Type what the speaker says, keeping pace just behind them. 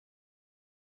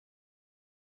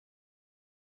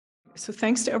So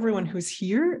thanks to everyone who's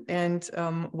here, and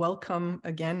welcome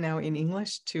again now in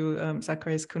English to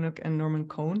Zacharias Kunuk and Norman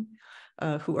Cohn,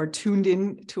 who are tuned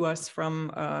in to us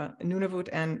from Nunavut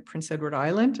and Prince Edward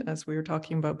Island, as we were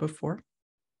talking about before.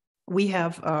 We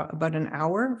have about an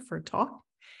hour for a talk,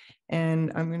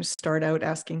 and I'm going to start out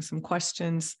asking some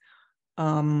questions.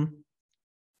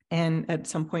 And at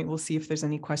some point, we'll see if there's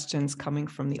any questions coming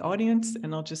from the audience.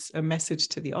 And I'll just a message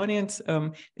to the audience.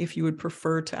 If you would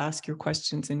prefer to ask your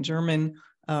questions in German,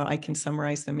 I can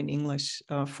summarize them in English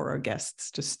for our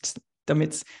guests, just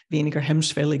damit es weniger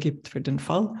Hemmschwelle gibt für den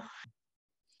Fall.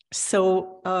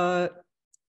 So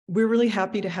we're really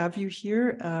happy to have you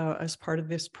here as part of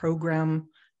this program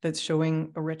that's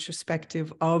showing a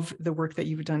retrospective of the work that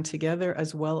you've done together,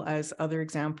 as well as other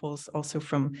examples also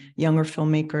from younger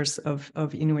filmmakers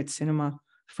of Inuit cinema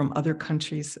from other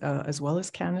countries, as well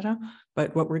as Canada.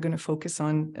 But what we're going to focus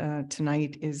on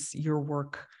tonight is your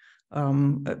work,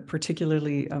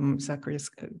 particularly Zacharias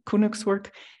Kunuk's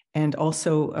work, and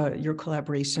also your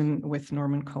collaboration with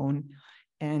Norman Cohn.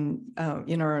 And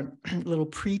in our little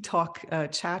pre-talk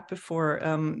chat before,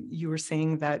 you were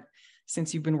saying that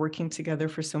since you've been working together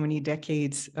for so many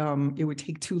decades, it would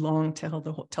take too long to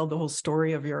tell the whole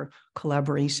story of your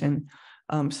collaboration.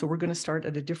 So we're going to start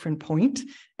at a different point.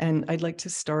 And I'd like to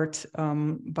start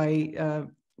by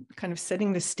kind of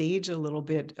setting the stage a little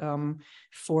bit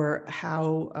for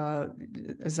how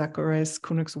Zacharias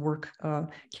Kunuk's work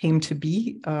came to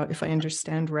be. If I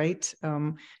understand right,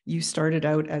 you started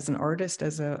out as an artist,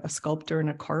 as a sculptor and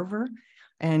a carver.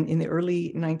 And in the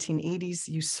early 1980s,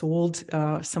 you sold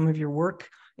some of your work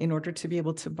in order to be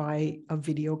able to buy a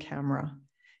video camera.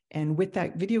 And with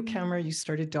that video camera, you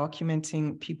started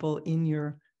documenting people in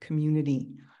your community.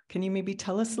 Can you maybe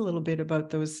tell us a little bit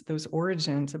about those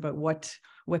origins, about what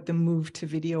the move to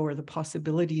video or the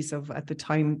possibilities of, at the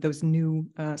time, those new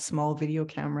small video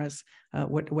cameras,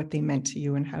 what they meant to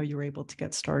you and how you were able to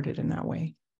get started in that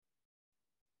way?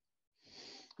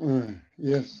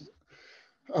 Yes.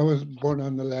 I was born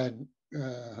on the land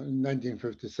in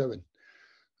 1957.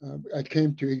 I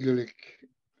came to Igloolik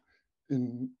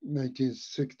in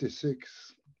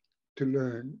 1966 to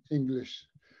learn English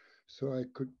so I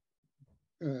could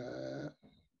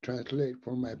translate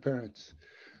for my parents.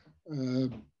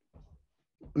 In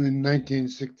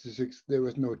 1966, there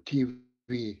was no TV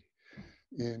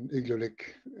in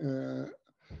Igloolik.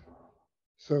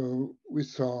 So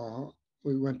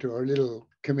we went to our little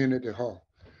community hall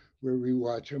where we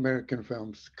watch American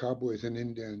films, cowboys and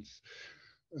Indians,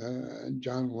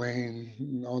 John Wayne,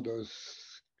 and all those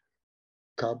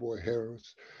cowboy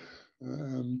heroes.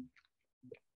 And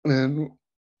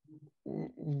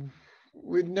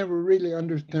we'd never really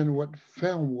understand what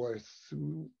film was.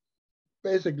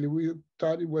 Basically, we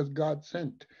thought it was God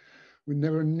sent. We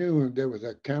never knew there was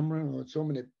a camera or so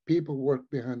many people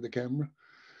worked behind the camera.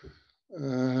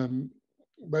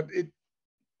 But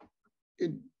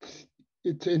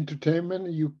it's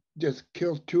entertainment. You just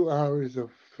kill 2 hours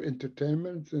of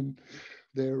entertainment and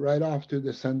they're right off to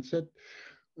the sunset.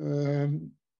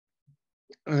 And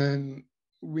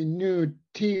we knew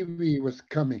TV was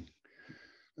coming.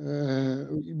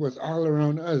 It was all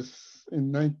around us.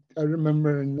 I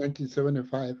remember in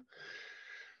 1975,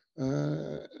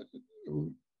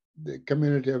 the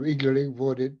community of Igloolik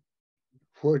voted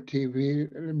for TV.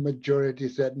 The majority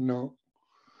said no,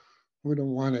 we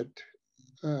don't want it.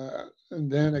 And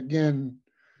then again,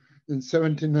 in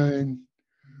 79,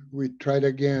 we tried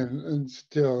again, and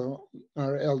still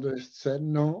our elders said,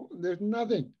 no, there's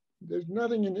nothing. There's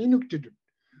nothing in Inuktitut.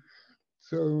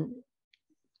 So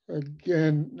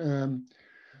again,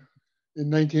 in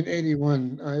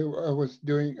 1981, I was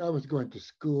going to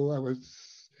school. I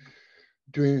was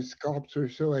doing sculpture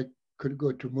so I could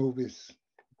go to movies.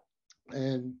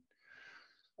 And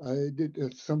I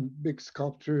did some big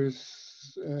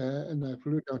sculptures, and I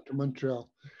flew down to Montreal,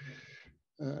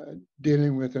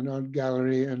 dealing with an art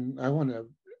gallery, and I wanted a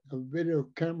video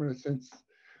camera since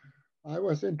I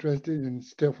was interested in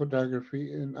still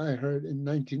photography, and I heard in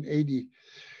 1980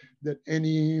 that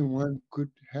anyone could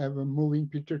have a moving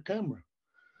picture camera.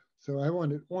 So I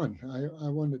wanted one. I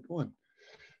wanted one.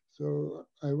 So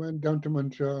I went down to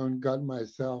Montreal and got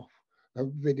myself a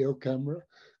video camera,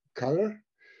 color,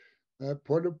 a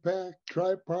porta pack,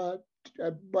 tripod.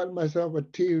 I bought myself a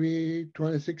TV,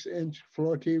 26-inch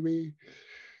floor TV,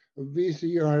 a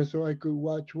VCR so I could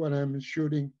watch what I'm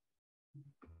shooting.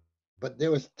 But there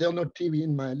was still no TV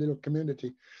in my little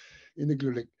community in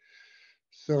Igloolik.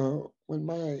 So when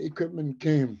my equipment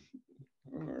came,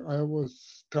 I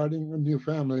was starting a new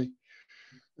family,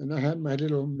 and I had my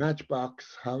little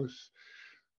matchbox house.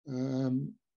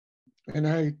 And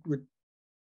I would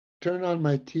turn on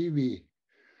my TV,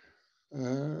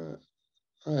 uh,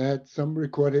 I had some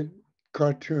recorded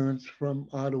cartoons from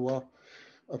Ottawa.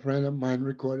 A friend of mine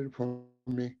recorded for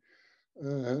me.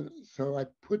 So I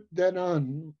put that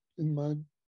on in my,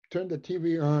 turned the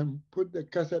TV on, put the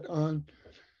cassette on,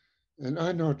 and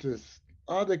I noticed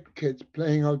other kids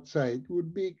playing outside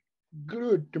would be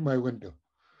glued to my window.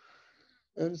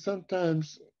 And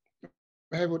sometimes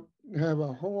I would have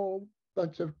a whole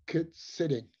bunch of kids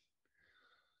sitting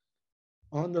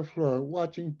on the floor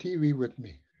watching TV with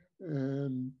me.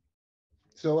 And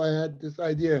so I had this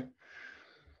idea,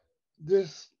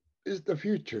 this is the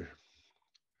future.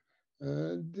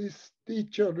 These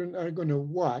children are going to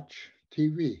watch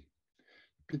TV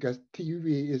because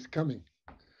TV is coming.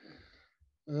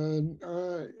 And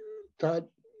I thought,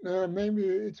 maybe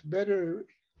it's better.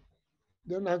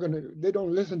 They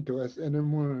don't listen to us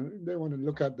anymore. They want to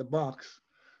look at the box.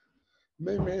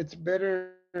 Maybe it's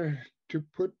better to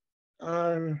put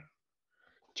our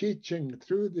teaching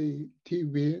through the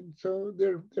TV, so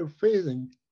they're phasing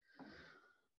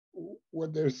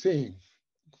what they're seeing.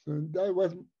 So that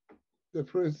was the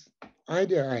first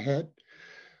idea I had.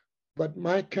 But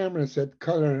my camera said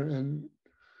color, and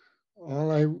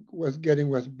all I was getting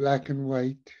was black and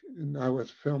white, and I was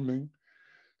filming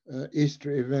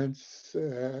Easter events,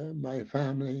 my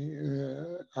family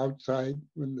outside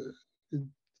when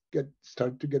it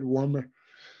started to get warmer.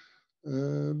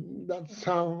 That's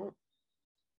how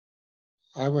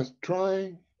I was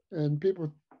trying, and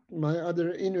people, my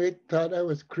other Inuit thought I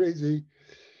was crazy,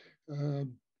 uh,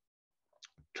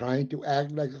 trying to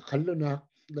act like a Kallunak,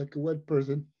 like a wet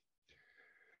person.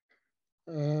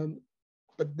 Um,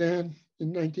 but then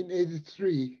in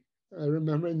 1983, I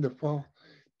remember in the fall,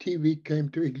 TV came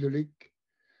to Igloolik,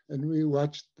 and we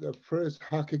watched the first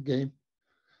hockey game.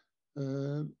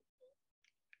 Um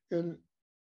and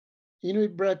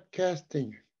Inuit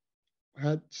broadcasting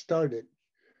had started,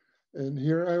 and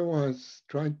here I was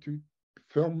trying to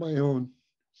film my own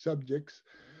subjects.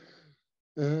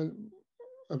 And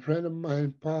a friend of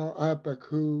mine, Paul Apak,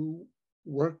 who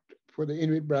worked for the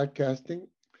Inuit Broadcasting,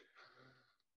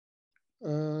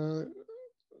 uh,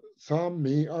 saw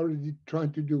me already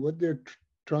trying to do what they're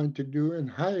trying to do,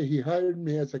 and he hired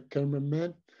me as a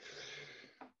cameraman.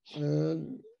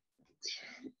 And,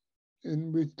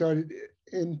 and we started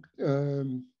in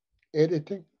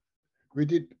editing. We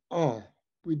did all.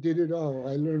 We did it all.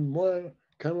 I learned more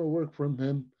camera work from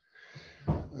him,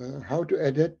 how to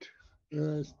edit,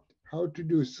 uh, how to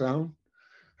do sound,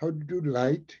 how to do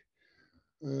light.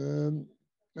 Um,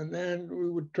 and then we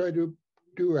would try to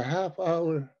do a half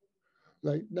hour,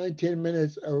 like 19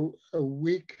 minutes a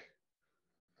week,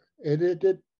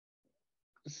 edited,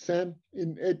 sent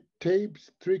in 8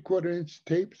 tapes, 3/4 inch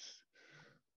tapes,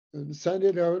 and send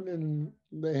it out, and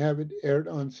they have it aired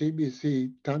on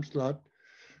CBC time slot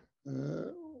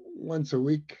uh, once a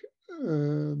week.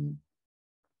 Um,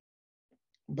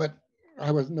 but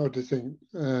I was noticing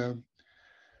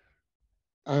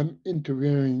I'm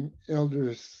interviewing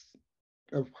elders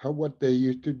of what they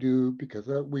used to do because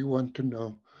we want to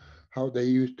know how they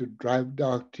used to drive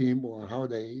dog team or how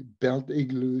they built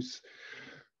igloos,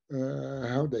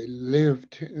 how they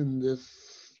lived in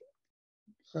this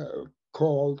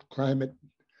cold climate,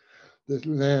 this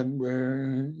land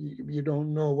where you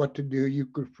don't know what to do, you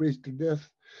could freeze to death.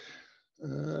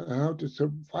 How to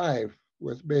survive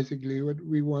was basically what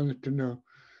we wanted to know.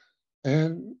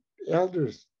 And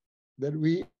elders that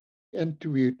we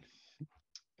interviewed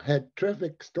had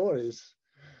terrific stories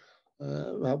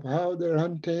of how they're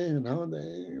hunting and how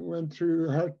they went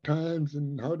through hard times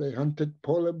and how they hunted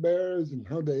polar bears and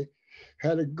how they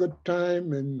had a good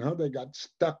time and how they got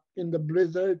stuck in the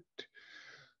blizzard,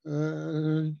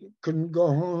 uh, couldn't go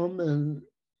home. And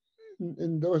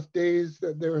in those days,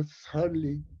 there was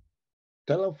hardly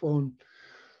telephone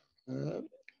uh,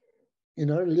 in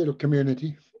our little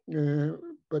community, uh,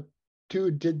 but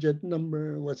two-digit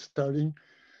number was starting.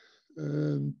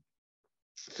 Um,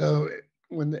 so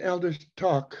when the elders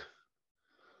talk,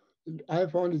 I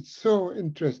found it so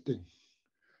interesting.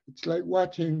 It's like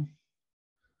watching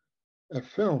a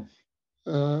film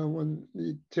when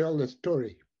you tell a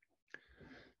story.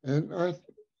 And I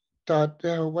thought,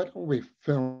 why don't we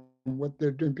film what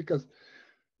they're doing? Because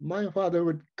my father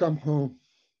would come home,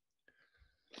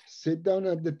 sit down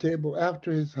at the table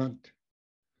after his hunt,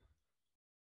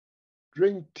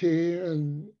 drink tea,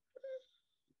 and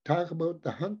talk about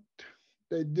the hunt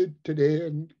they did today,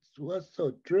 and it was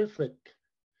so terrific.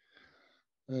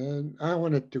 And I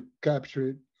wanted to capture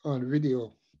it on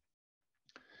video.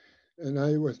 And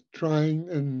I was trying,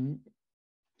 and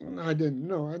I didn't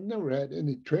know. I never had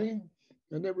any training.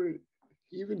 I never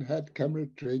even had camera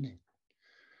training.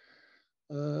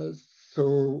 Uh,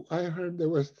 so I heard there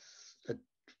was a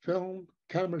film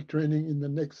camera training in the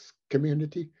next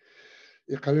community,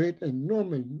 Iqaluit, and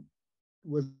Norman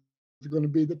was going to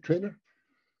be the trainer.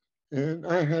 And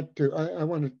I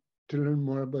wanted to learn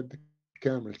more about the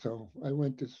camera. So I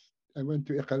went to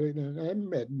Iqaluit and I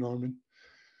met Norman.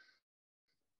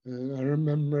 And I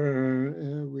remember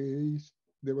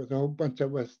there was a whole bunch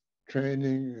of us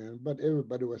training, but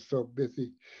everybody was so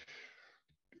busy.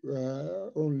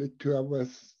 Only two of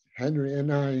us, Henry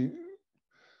and I,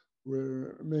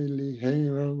 were mainly hanging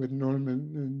around with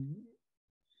Norman, and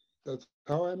that's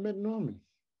how I met Norman.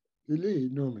 Really,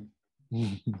 Norman.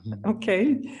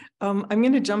 Okay. I'm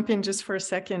going to jump in just for a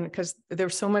second because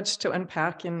there's so much to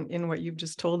unpack in what you've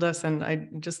just told us. And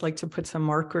I'd just like to put some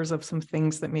markers of some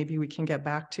things that maybe we can get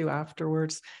back to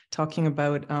afterwards, talking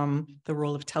about the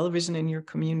role of television in your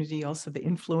community, also the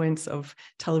influence of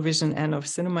television and of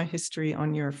cinema history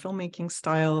on your filmmaking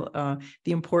style,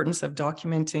 the importance of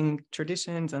documenting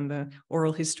traditions and the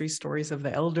oral history stories of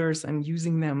the elders and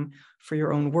using them for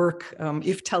your own work.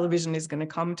 If television is going to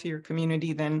come to your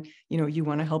community, then you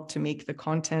want to help to make the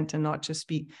content and not just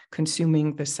be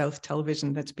consuming the South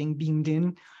television that's being beamed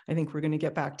in. I think we're going to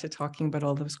get back to talking about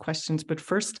all those questions. But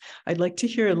first, I'd like to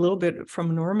hear a little bit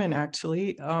from Norman,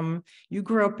 actually. You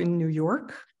grew up in New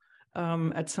York.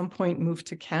 At some point moved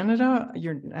to Canada.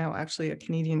 You're now actually a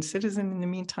Canadian citizen in the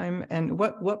meantime. And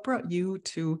what brought you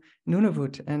to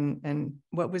Nunavut, and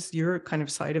what was your kind of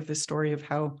side of the story of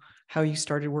how you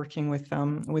started working with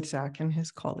Zach and his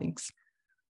colleagues?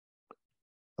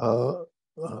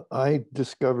 I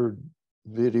discovered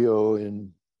video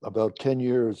in about 10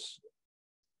 years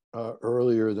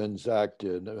earlier than Zach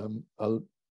did.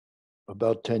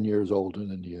 About 10 years older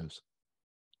than he is.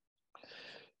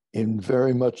 In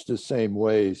very much the same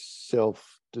way,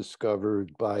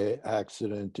 self-discovered by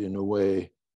accident in a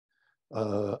way,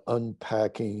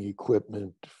 unpacking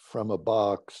equipment from a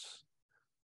box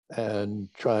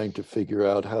and trying to figure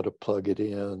out how to plug it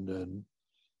in and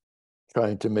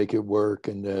trying to make it work.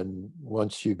 And then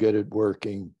once you get it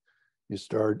working, you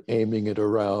start aiming it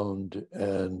around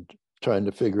and trying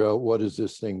to figure out what is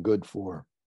this thing good for.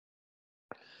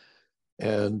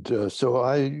 And so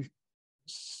I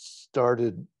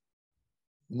started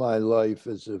my life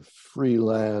as a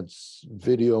freelance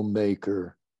video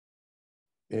maker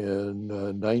in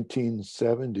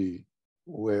 1970,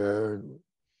 where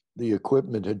the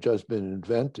equipment had just been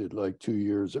invented like 2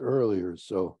 years earlier.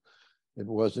 So it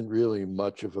wasn't really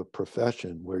much of a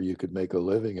profession where you could make a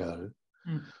living at it.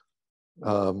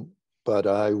 But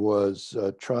I was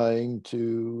trying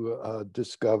to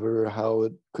discover how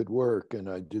it could work. And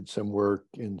I did some work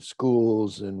in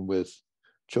schools and with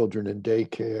children in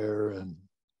daycare, and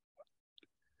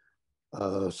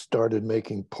started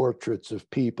making portraits of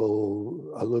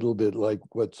people, a little bit like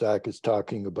what Zach is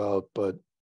talking about. But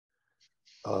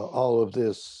all of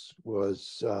this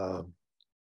was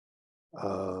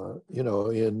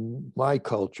in my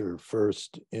culture,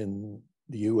 first in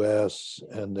the US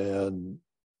and then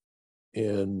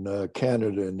in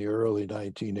Canada in the early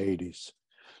 1980s.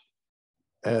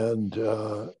 And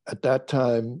at that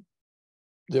time,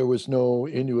 there was no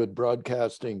Inuit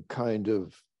broadcasting kind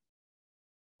of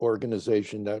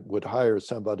organization that would hire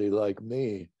somebody like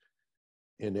me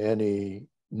in any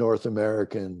North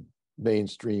American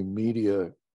mainstream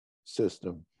media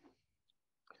system.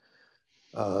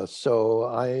 So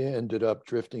I ended up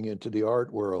drifting into the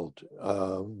art world.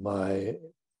 My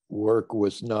work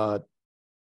was not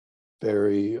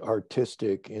very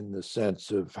artistic in the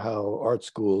sense of how art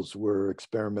schools were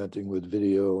experimenting with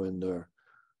video in the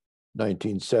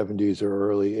 1970s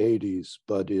or early 80s,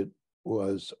 but it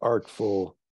was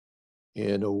artful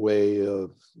in a way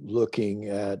of looking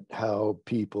at how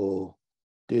people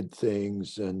did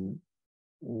things and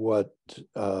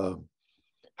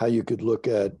how you could look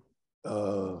at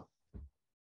the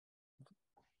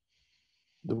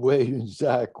way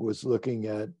Zach was looking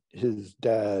at his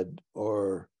dad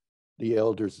or the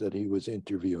elders that he was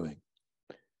interviewing.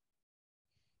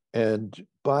 And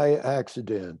by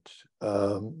accident,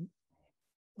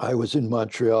 I was in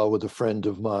Montreal with a friend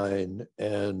of mine,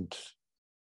 and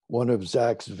one of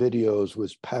Zach's videos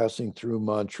was passing through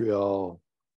Montreal.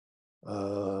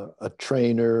 A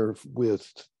trainer with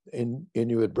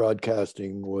Inuit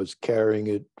broadcasting was carrying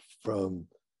it from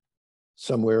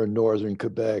somewhere in northern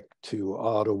Quebec to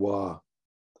Ottawa.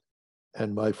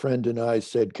 And my friend and I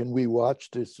said, can we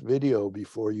watch this video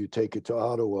before you take it to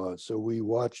Ottawa? So we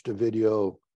watched a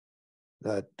video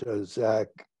that Zach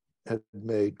had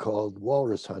made called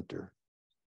Walrus Hunter.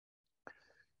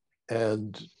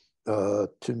 And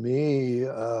to me,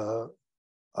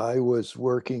 I was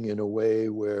working in a way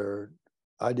where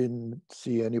I didn't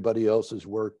see anybody else's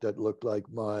work that looked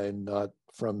like mine, not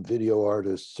from video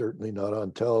artists, certainly not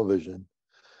on television.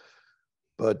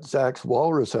 But Zach's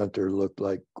Walrus Hunter looked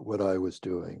like what I was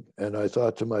doing. And I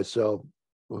thought to myself,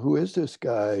 well, who is this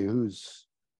guy who's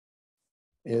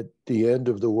at the end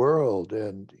of the world?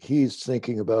 And he's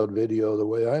thinking about video the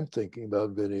way I'm thinking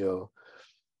about video.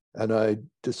 And I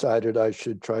decided I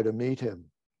should try to meet him.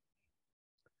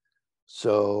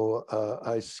 So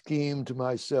I schemed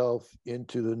myself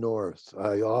into the north.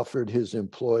 I offered his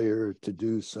employer to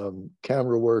do some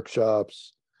camera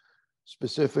workshops,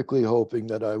 specifically hoping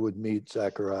that I would meet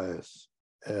Zacharias.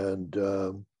 And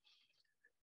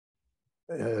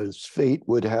as fate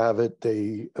would have it,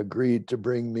 they agreed to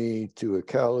bring me to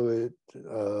Inuit.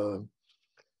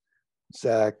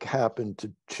 Zach happened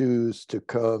to choose to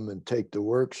come and take the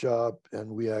workshop, and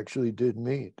we actually did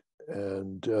meet.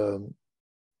 And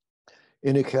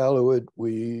in Inuit,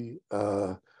 we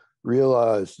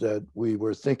realized that we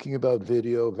were thinking about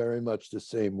video very much the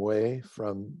same way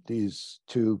from these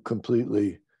two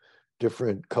completely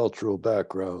different cultural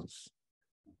backgrounds.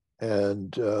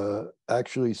 And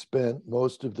actually spent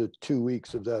most of the 2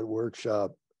 weeks of that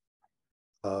workshop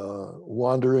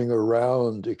wandering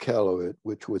around Inuit,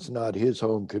 which was not his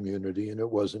home community and it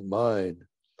wasn't mine.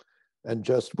 And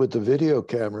just with the video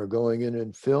camera going in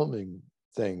and filming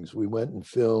things. We went and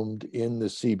filmed in the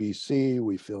CBC,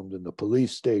 we filmed in the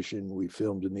police station, we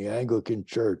filmed in the Anglican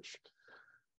church,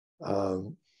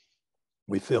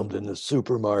 we filmed in the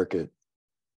supermarket,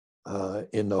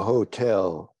 in the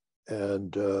hotel.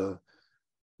 And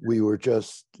we were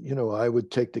just, you know, I would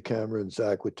take the camera and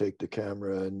Zach would take the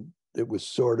camera, and it was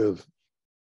sort of,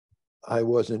 I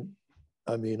was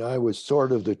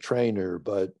sort of the trainer,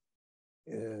 but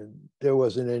there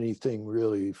wasn't anything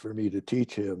really for me to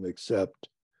teach him except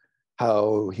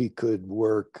how he could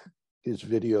work his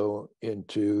video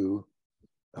into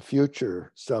a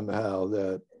future somehow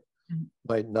that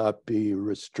might not be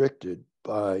restricted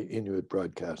by Inuit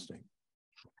broadcasting.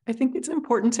 I think it's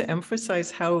important to emphasize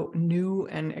how new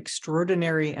and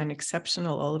extraordinary and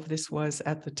exceptional all of this was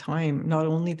at the time. Not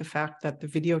only the fact that the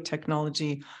video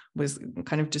technology was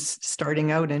kind of just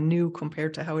starting out and new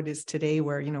compared to how it is today,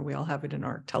 where, you know, we all have it in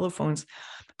our telephones,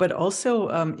 but also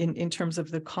in terms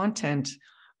of the content.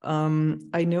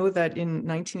 I know that in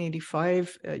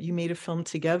 1985, you made a film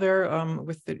together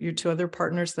with your two other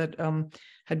partners that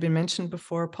had been mentioned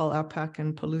before, Paul Apak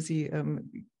and Paluzi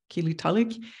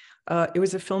Kilitalik. It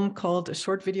was a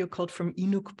short video called From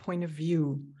Inuk Point of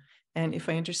View. And if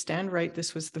I understand right,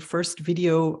 this was the first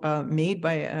video made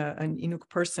by an Inuk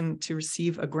person to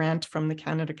receive a grant from the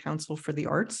Canada Council for the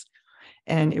Arts.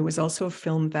 And it was also a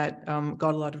film that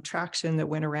got a lot of traction, that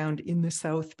went around in the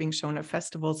South, being shown at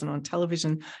festivals and on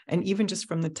television. And even just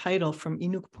from the title, From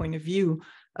Inuk Point of View,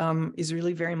 is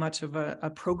really very much of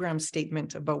a program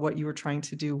statement about what you were trying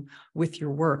to do with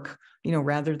your work, you know,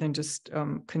 rather than just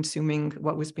consuming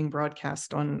what was being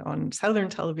broadcast on Southern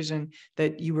television,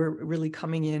 that you were really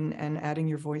coming in and adding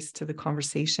your voice to the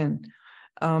conversation.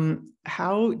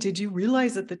 How did you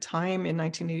realize at the time in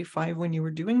 1985 when you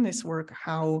were doing this work,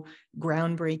 how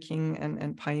groundbreaking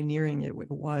and pioneering it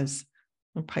was?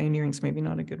 Well, pioneering is maybe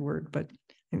not a good word, but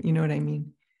you know what I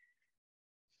mean.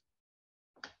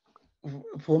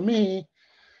 For me,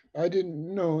 I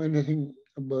didn't know anything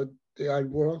about the art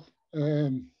world.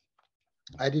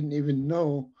 I didn't even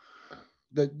know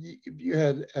that if you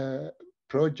had a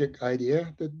project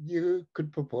idea that you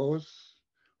could propose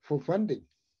for funding.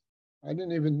 I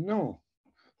didn't even know,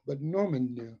 but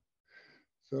Norman knew.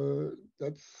 So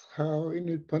that's how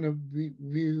Inuit Point of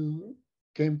View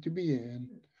came to be. And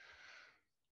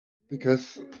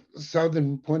because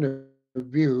Southern point of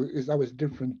view is always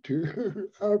different to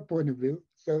our point of view.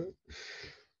 So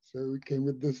we came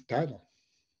with this title.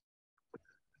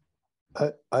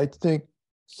 I think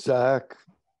Zach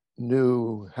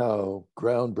knew how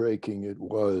groundbreaking it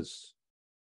was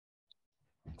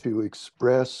to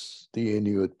express the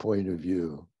Inuit point of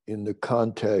view in the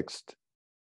context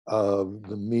of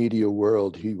the media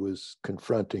world he was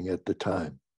confronting at the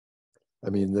time. I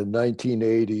mean, the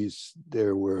 1980s,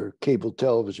 there were cable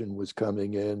television was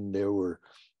coming in. There were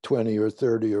 20 or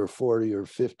 30 or 40 or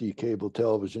 50 cable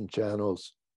television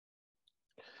channels.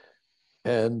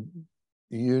 And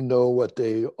you know what,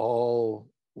 they all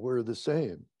were the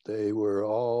same. They were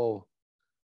all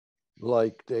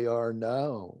like they are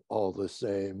now, all the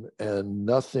same, and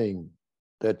nothing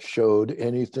that showed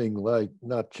anything like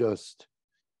not just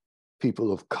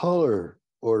people of color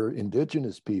or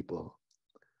indigenous people,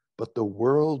 but the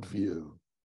worldview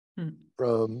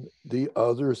from the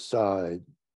other side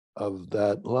of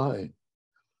that line.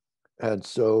 And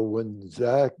so when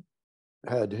Zach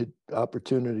had his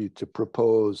opportunity to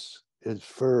propose his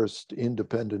first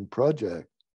independent project,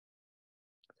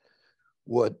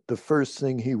 what the first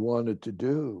thing he wanted to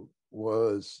do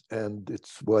was, and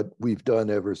it's what we've done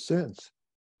ever since,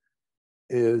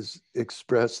 is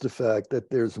express the fact that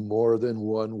there's more than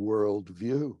one world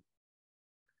view,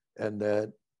 and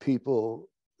that people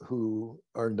who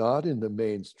are not in the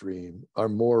mainstream are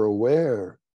more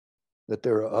aware that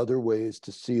there are other ways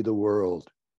to see the world.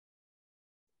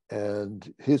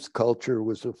 And his culture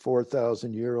was a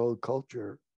 4,000-year-old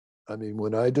culture. I mean,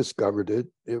 when I discovered it,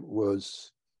 it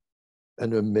was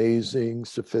an amazing,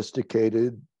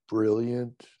 sophisticated,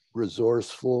 brilliant,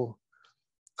 resourceful,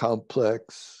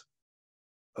 complex,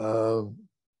 oral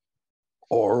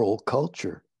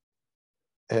culture.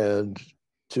 And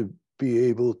to be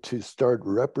able to start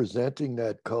representing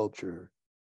that culture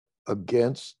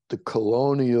against the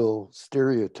colonial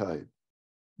stereotype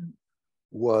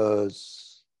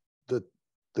was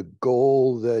the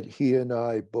goal that he and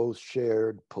I both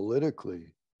shared politically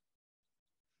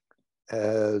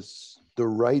as the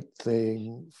right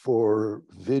thing for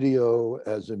video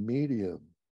as a medium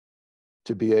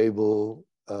to be able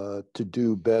to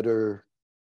do better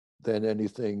than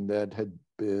anything that had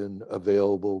been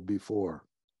available before.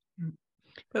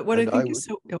 But what And I think is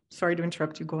so, oh, sorry to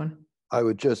interrupt you, go on. I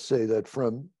would just say that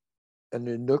from an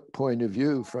Inuk point of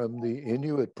view, from the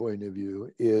Inuit point of view,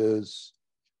 is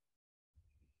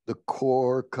the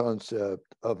core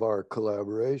concept of our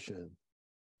collaboration,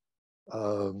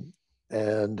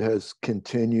 and has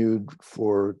continued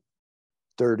for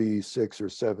 36 or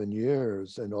 7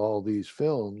 years in all these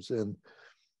films. And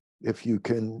if you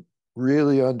can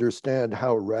really understand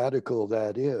how radical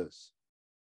that is,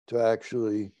 to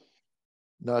actually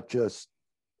not just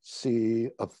see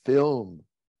a film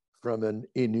from an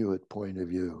Inuit point of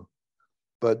view,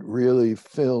 but really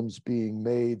films being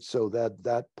made so that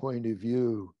that point of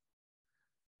view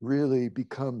really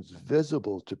becomes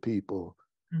visible to people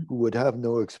who would have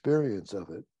no experience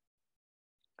of it.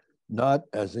 Not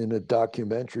as in a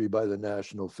documentary by the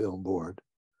National Film Board,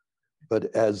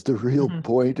 but as the real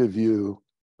point of view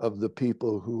of the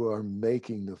people who are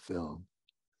making the film.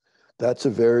 That's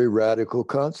a very radical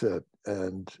concept,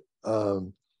 and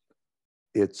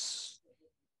it's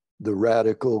the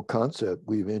radical concept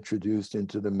we've introduced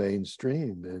into the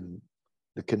mainstream in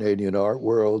the Canadian art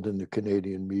world and the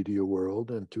Canadian media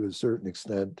world, and to a certain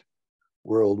extent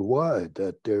worldwide,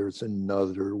 that there's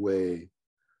another way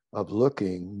of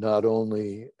looking not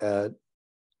only at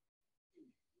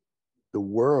the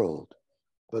world,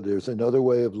 but there's another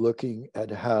way of looking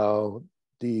at how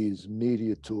these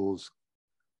media tools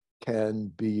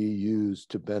can be used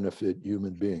to benefit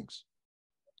human beings.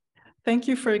 Thank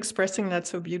you for expressing that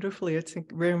so beautifully. It's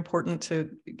very important to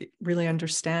really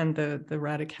understand the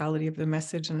radicality of the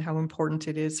message and how important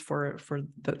it is for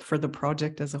the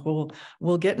project as a whole.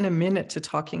 We'll get in a minute to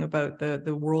talking about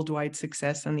the worldwide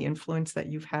success and the influence that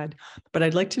you've had. But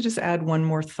I'd like to just add one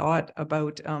more thought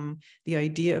about the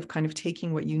idea of kind of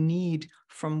taking what you need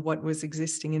from what was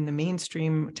existing in the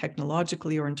mainstream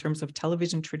technologically or in terms of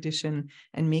television tradition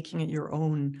and making it your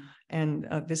own. And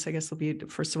this, I guess, will be,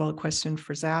 first of all, a question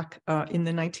for Zach. In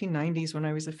the 1990s, when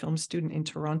I was a film student in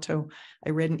Toronto,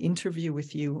 I read an interview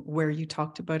with you where you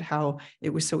talked about how it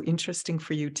was so interesting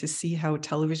for you to see how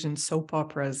television soap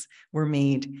operas were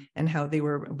made and how they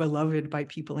were beloved by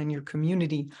people in your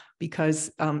community,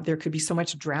 because there could be so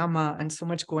much drama and so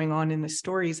much going on in the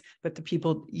stories, but the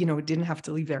people, didn't have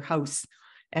to leave their house.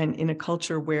 And in a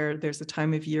culture where there's a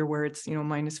time of year where it's,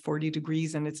 minus 40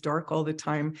 degrees and it's dark all the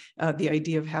time, the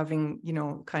idea of having,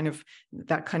 kind of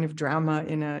that kind of drama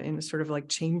in a sort of like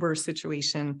chamber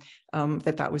situation,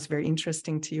 that was very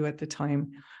interesting to you at the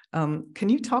time. Can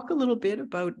you talk a little bit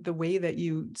about the way that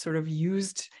you sort of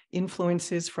used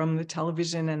influences from the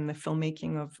television and the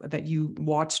filmmaking that you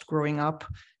watched growing up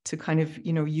to kind of,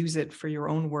 use it for your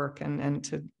own work and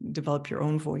to develop your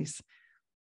own voice?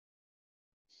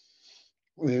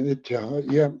 When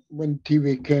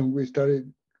TV came, we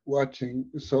started watching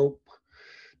soap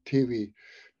TV,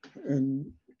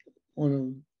 and one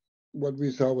of what we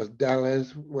saw was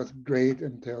Dallas was great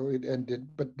until it ended.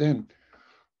 But then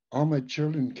all my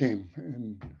children came,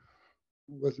 and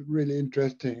it was really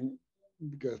interesting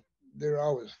because they're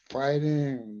always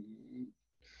fighting,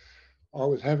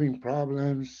 always having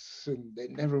problems, and they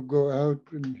never go out.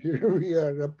 And here we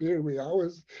are up here.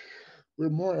 We're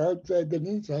more outside than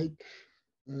inside.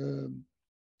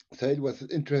 So it was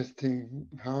interesting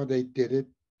how they did it,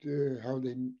 how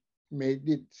they made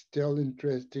it still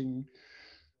interesting.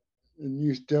 And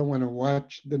you still want to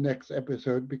watch the next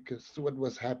episode because what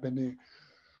was happening,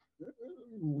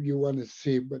 you want to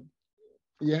see. But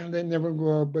Yeah, they never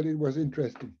go out, but it was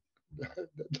interesting.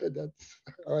 That's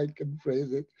how I can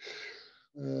phrase it.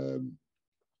 Um,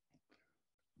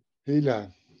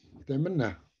 Hila,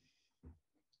 Temena.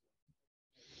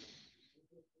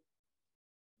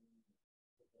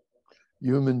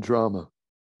 Human drama.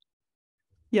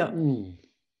 Yeah. Mm.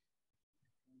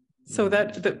 So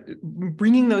that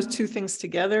bringing those two things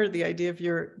together, the idea of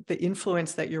the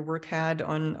influence that your work had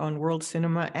on world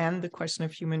cinema and the question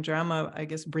of human drama, I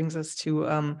guess brings us to,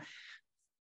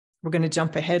 we're going to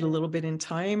jump ahead a little bit in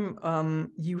time.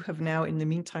 You have now, in the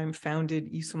meantime,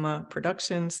 founded Isuma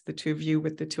Productions, the two of you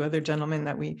with the two other gentlemen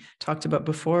that we talked about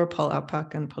before, Paul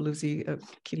Apak and Paluzi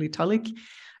Kilitalik.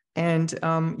 And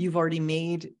you've already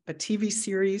made a TV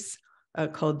series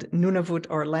called Nunavut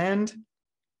or Land.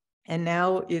 And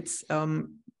now it's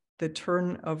the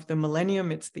turn of the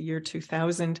millennium, it's the year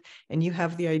 2000, and you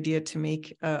have the idea to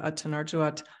make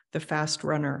Atanarjuat the Fast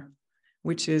Runner,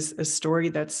 which is a story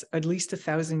that's at least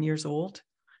 1,000 years old.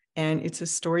 And it's a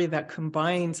story that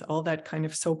combines all that kind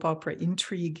of soap opera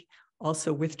intrigue,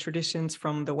 also with traditions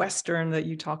from the Western that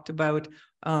you talked about.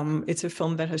 It's a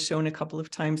film that has shown a couple of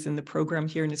times in the program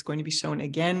here and is going to be shown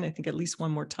again, I think at least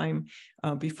one more time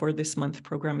before this month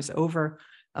program is over.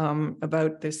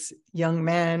 About this young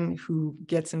man who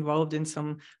gets involved in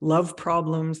some love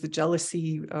problems, the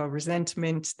jealousy,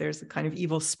 resentment. There's a kind of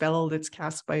evil spell that's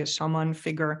cast by a shaman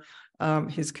figure.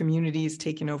 His community is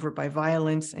taken over by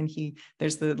violence, and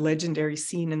there's the legendary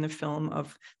scene in the film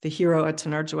of the hero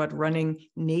Atanarjuat running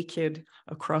naked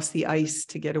across the ice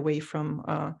to get away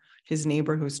from his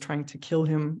neighbor who's trying to kill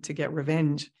him to get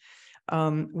revenge.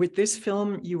 With this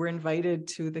film, you were invited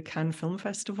to the Cannes Film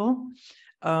Festival.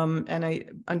 And I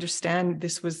understand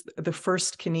this was the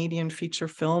first Canadian feature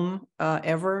film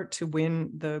ever to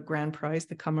win the grand prize,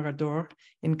 the Camera d'Or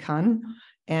in Cannes.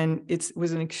 And it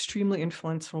was an extremely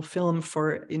influential film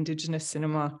for Indigenous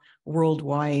cinema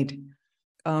worldwide.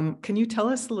 Can you tell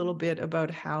us a little bit about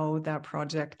how that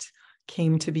project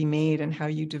came to be made and how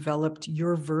you developed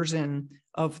your version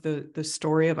of the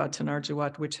story about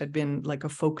Atanarjuat, which had been like a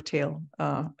folk tale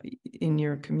in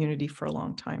your community for a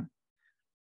long time?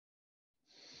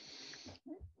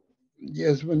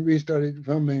 Yes, when we started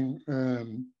filming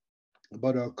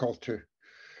about our culture,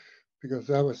 because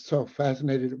I was so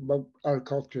fascinated about our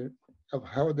culture, of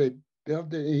how they built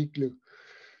the igloo.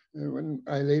 When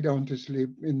I lay down to sleep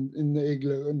in the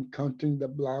igloo and counting the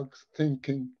blocks,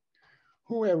 thinking,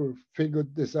 whoever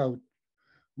figured this out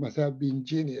must have been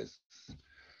genius.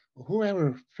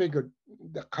 Whoever figured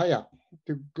the kayak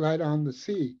to glide on the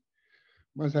sea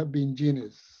must have been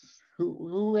genius.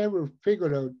 Whoever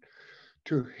figured out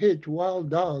to hitch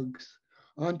wild dogs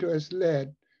onto a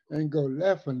sled and go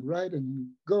left and right and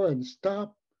go and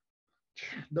stop,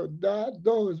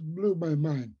 those blew my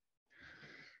mind.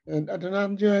 And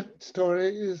Atanarjuat story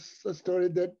is a story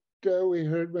that we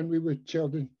heard when we were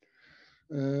children.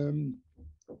 Um,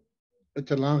 it's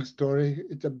a long story.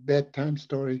 It's a bedtime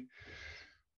story.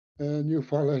 And you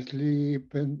fall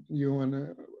asleep and you want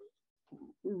to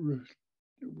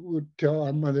would tell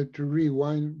our mother to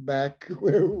rewind back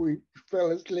where we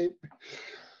fell asleep,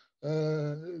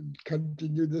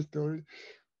 continue the story.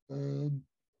 Um,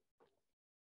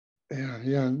 yeah,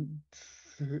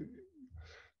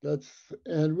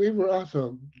 and we were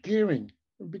also gearing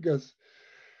because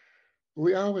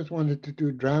we always wanted to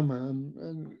do drama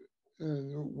and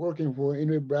working for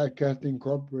Inuit Broadcasting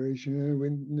Corporation,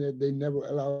 and they never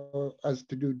allow us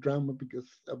to do drama because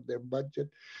of their budget.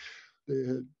 They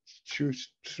had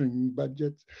shoestring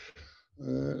budgets.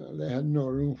 They had no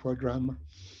room for drama.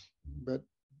 But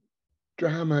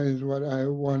drama is what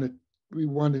we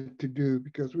wanted to do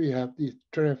because we have these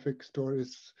terrific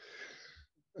stories.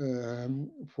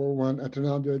 For one,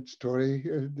 Atanarjuat story,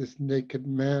 this naked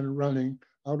man running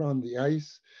out on the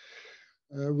ice,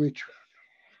 which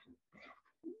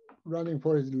running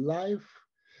for his life,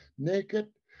 naked,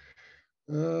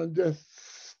 just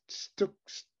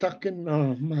stuck in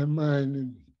my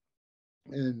mind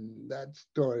in that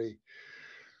story,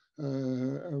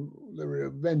 the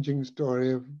revenging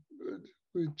story of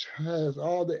which has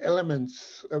all the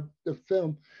elements of the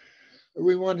film.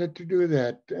 We wanted to do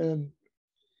that, and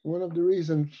one of the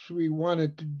reasons we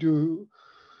wanted to do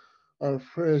our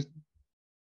first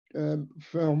our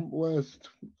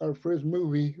first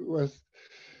movie was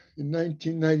in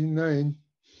 1999.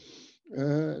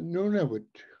 Nunavut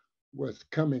was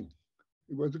coming.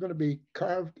 It was going to be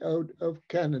carved out of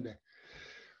Canada.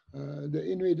 The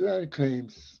Inuit land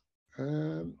claims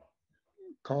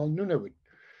called Nunavut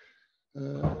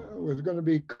was going to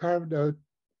be carved out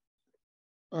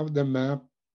of the map,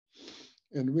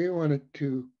 and we wanted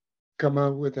to come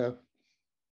out with a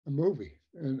movie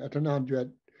and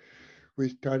Atanadjat we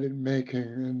started making.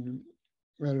 And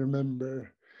I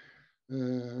remember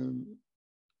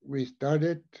we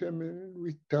started, and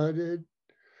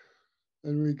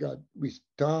we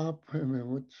stopped. I mean,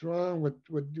 what's wrong?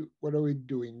 What are we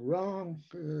doing wrong?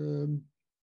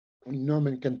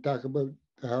 Norman can talk about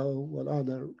what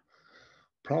other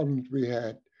problems we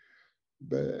had,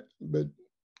 but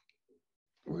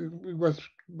we were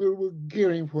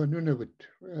gearing for Nunavut,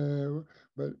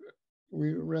 but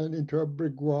we ran into a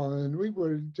brick wall, and we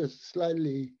were just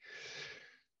slightly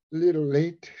little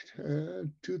late.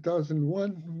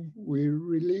 2001, we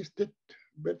released it,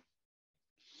 but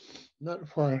not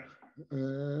far.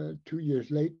 2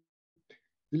 years late,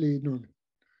 delayed Norman.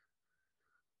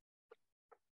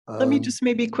 Let me just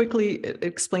maybe quickly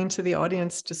explain to the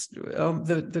audience just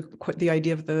the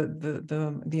idea of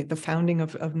the founding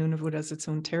of Nunavut as its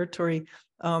own territory.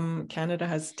 Canada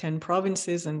has 10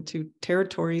 provinces and 2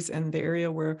 territories, and the area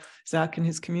where Zach and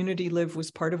his community live was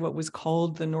part of what was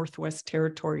called the Northwest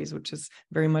Territories, which is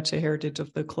very much a heritage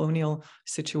of the colonial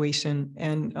situation.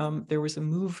 And there was a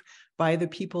move by the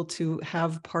people to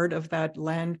have part of that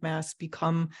landmass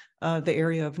become the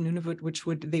area of Nunavut, which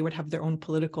they would have their own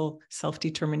political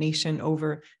self-determination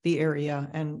over the area,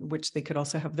 and which they could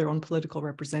also have their own political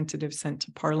representatives sent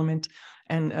to Parliament.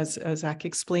 And as Zach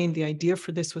explained, the idea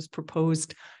for this was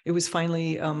proposed. It was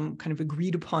finally kind of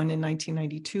agreed upon in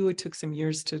 1992. It took some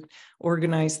years to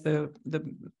organize the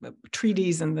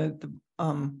treaties and the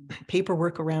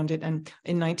paperwork around it. And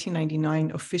in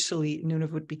 1999, officially,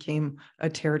 Nunavut became a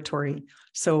territory.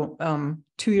 So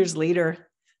 2 years later,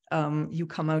 you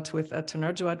come out with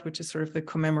Atanarjuat, which is sort of the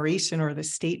commemoration or the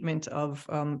statement of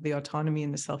the autonomy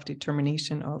and the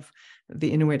self-determination of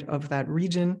the Inuit of that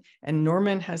region. And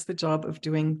Norman has the job of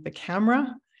doing the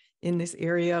camera in this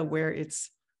area where it's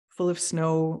full of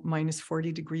snow, minus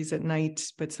 40 degrees at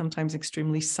night, but sometimes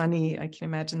extremely sunny. I can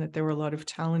imagine that there were a lot of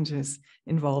challenges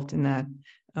involved in that.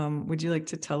 Would you like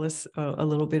to tell us a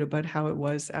little bit about how it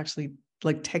was actually,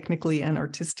 like, technically and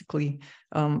artistically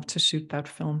to shoot that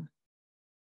film?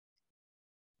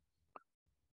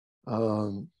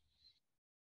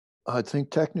 I think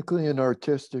technically and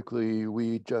artistically,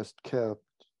 we just kept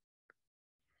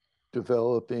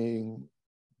developing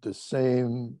the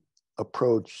same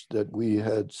approach that we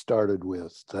had started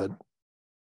with.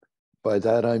 By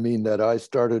that, I mean that I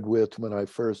started with when I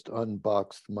first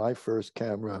unboxed my first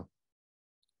camera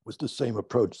was the same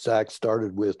approach Zach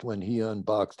started with when he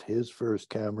unboxed his first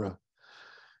camera.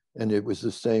 And it was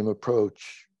the same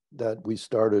approach that we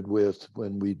started with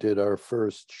when we did our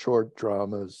first short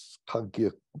dramas,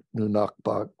 Hagyuk,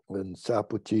 Nunakbak, and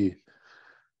Saputi,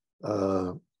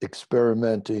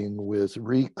 experimenting with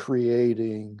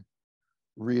recreating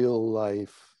real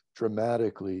life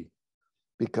dramatically,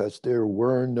 because there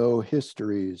were no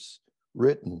histories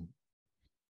written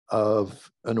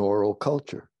of an oral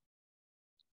culture.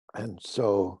 And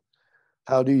so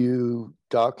how do you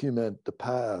document the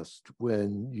past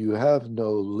when you have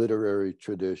no literary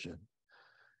tradition?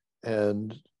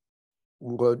 And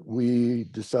what we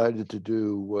decided to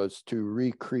do was to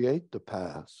recreate the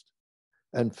past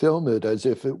and film it as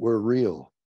if it were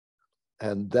real.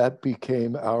 And that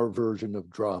became our version of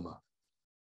drama.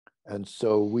 And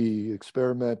so we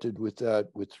experimented with that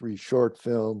with 3 short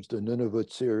films. The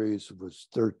Nunavut series was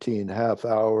 13 half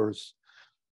hours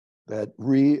that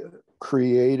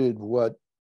recreated what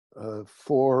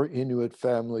 4 Inuit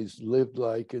families lived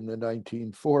like in the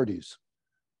 1940s.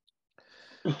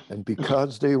 And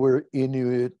because they were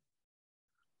Inuit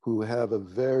who have a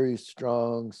very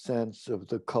strong sense of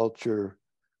the culture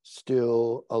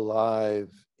still alive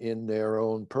in their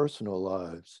own personal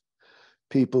lives,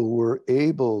 people were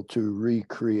able to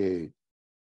recreate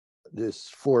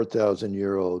this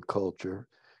 4,000-year-old culture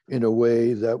in a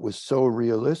way that was so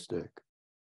realistic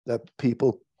that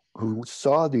people who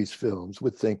saw these films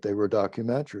would think they were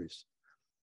documentaries.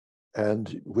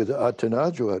 And with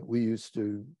Atanarjuat, we used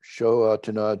to show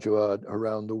Atanarjuat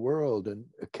around the world, and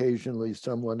occasionally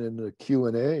someone in the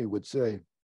Q&A would say,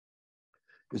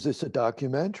 "Is this a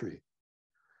documentary?"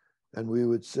 And we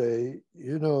would say,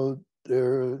 "You know,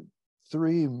 there are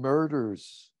 3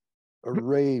 murders, a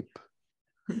rape,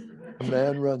 a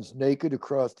man runs naked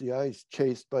across the ice,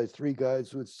 chased by 3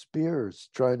 guys with spears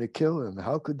trying to kill him.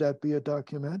 How could that be a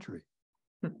documentary?"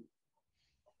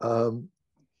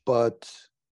 But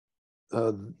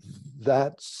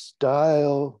that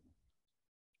style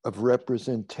of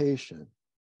representation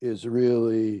is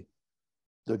really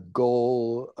the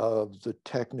goal of the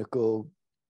technical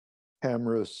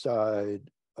camera side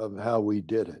of how we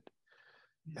did it.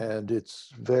 And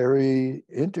it's very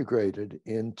integrated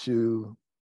into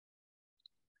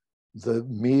the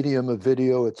medium of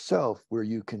video itself, where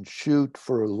you can shoot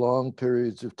for long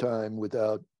periods of time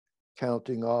without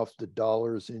counting off the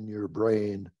dollars in your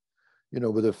brain. You know,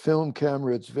 with a film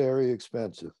camera, it's very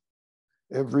expensive.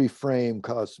 Every frame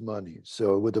costs money.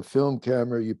 So with a film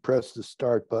camera, you press the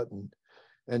start button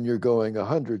and you're going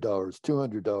 $100,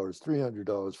 $200, $300,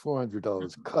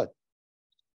 $400 cut.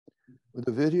 With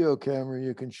a video camera,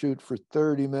 you can shoot for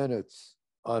 30 minutes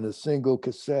on a single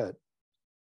cassette,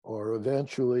 or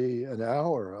eventually an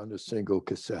hour on a single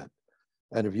cassette.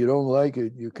 And if you don't like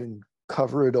it, you can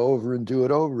cover it over and do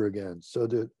it over again. So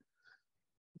that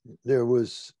there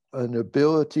was an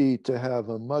ability to have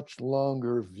a much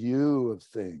longer view of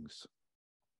things.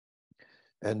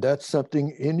 And that's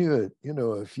something Inuit, you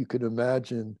know, if you could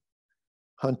imagine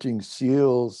hunting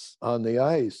seals on the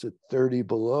ice at 30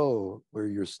 below, where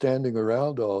you're standing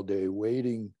around all day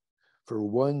waiting for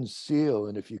one seal.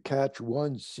 And if you catch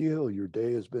one seal, your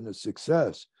day has been a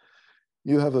success.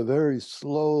 You have a very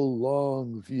slow,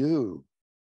 long view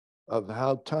of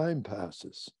how time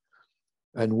passes.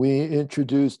 And we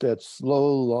introduced that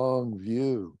slow, long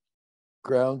view,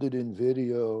 grounded in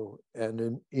video and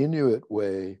an Inuit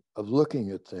way of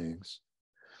looking at things,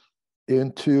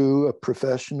 into a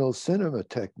professional cinema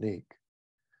technique.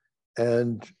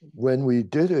 And when we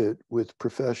did it with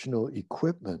professional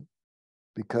equipment,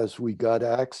 because we got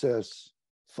access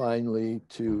finally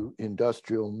to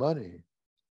industrial money,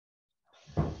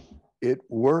 it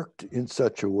worked in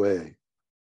such a way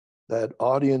that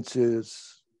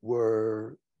audiences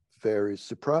were very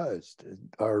surprised.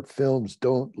 Our films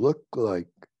don't look like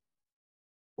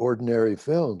ordinary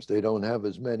films. They don't have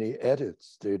as many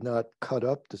edits. They're not cut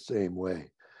up the same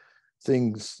way.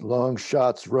 Things, long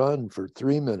shots run for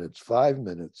 3 minutes, 5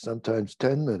 minutes, sometimes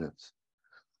 10 minutes.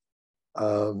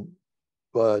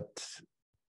 But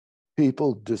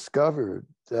people discovered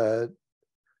that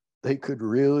they could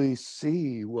really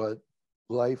see what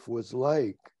life was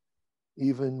like,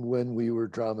 even when we were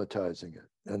dramatizing it.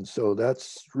 And so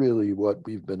that's really what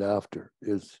we've been after,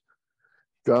 is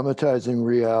dramatizing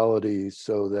reality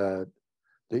so that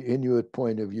the Inuit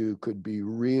point of view could be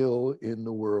real in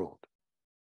the world.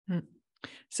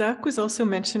 Zach was also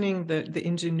mentioning the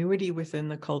ingenuity within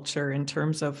the culture in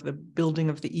terms of the building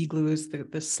of the igloos,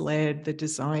 the sled, the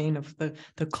design of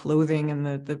the clothing, and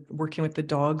the working with the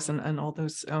dogs, and all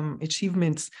those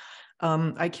achievements.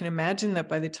 I can imagine that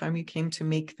by the time you came to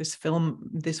make this film,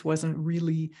 this wasn't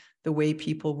really the way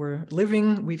people were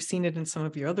living. We've seen it in some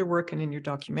of your other work and in your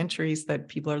documentaries that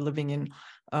people are living in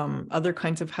other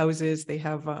kinds of houses. They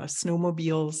have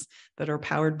snowmobiles that are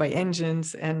powered by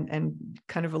engines, and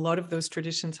kind of a lot of those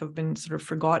traditions have been sort of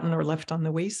forgotten or left on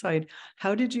the wayside.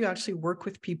 How did you actually work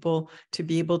with people to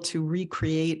be able to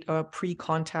recreate a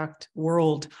pre-contact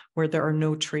world where there are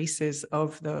no traces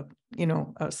of the,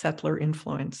 settler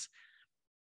influence?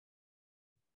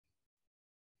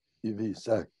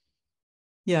 Zach.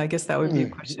 Yeah, I guess that would be a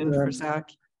question for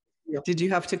Zach. Yeah. Did you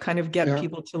have to kind of get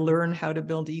people to learn how to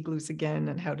build igloos again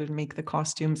and how to make the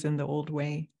costumes in the old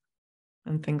way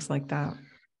and things like that?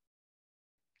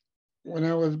 When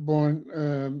I was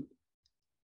born,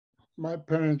 my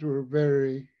parents were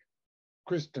very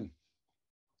Christian.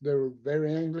 They were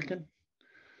very Anglican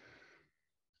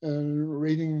and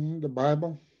reading the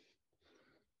Bible,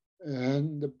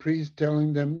 and the priest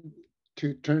telling them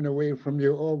to turn away from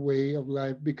your old way of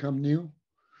life, become new,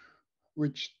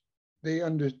 which they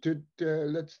understood,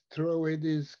 let's throw away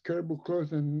these caribou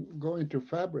clothes and go into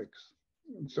fabrics.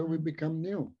 And so we become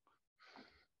new.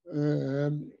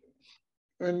 And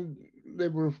they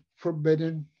were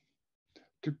forbidden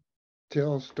to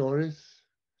tell stories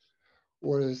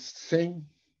or sing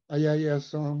ayaya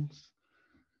songs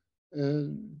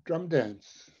and drum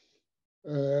dance.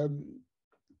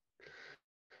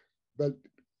 But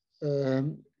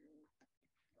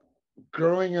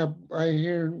growing up, I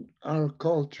hear our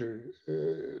culture,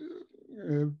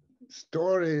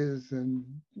 stories and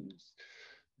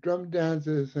drum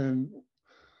dances, and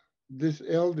this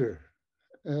elder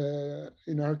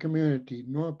in our community,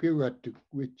 Noa Piugatu,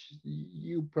 which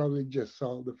you probably just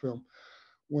saw the film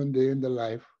One Day in the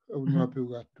Life of Noa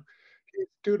Piugatu. He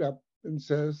stood up and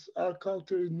says, our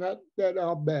culture is not that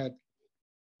all bad.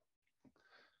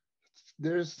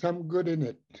 There's some good in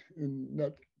it, and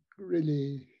that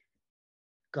really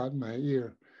caught my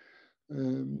ear.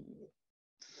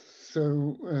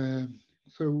 So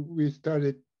we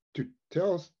started to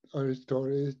tell our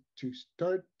stories, to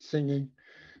start singing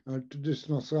our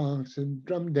traditional songs and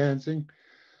drum dancing,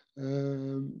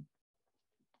 and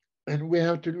we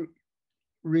have to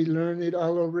relearn it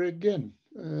all over again.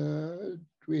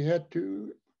 We had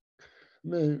to,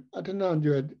 and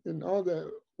all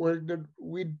the work that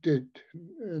we did,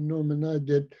 Norman and I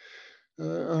did,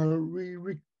 we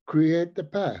recreate the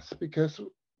past, because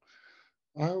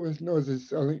I was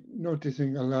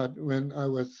noticing a lot when I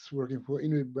was working for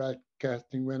Inuit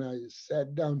Broadcasting, when I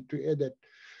sat down to edit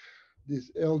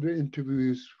these elder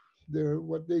interviews.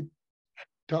 What they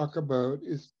talk about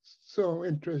is so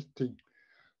interesting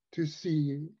to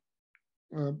see.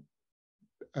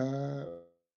 Uh,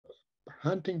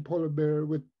 Hunting polar bear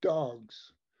with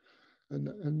dogs,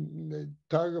 and they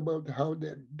talk about how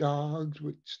their dogs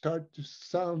would start to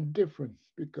sound different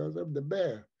because of the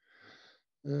bear.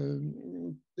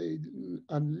 They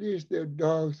unleash their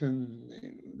dogs, and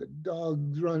the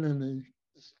dogs run and they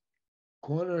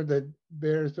corner the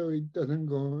bear so it doesn't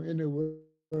go anywhere.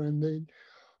 And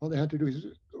all they had to do is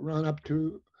run up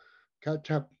to catch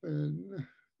up, and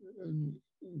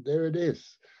there it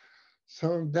is.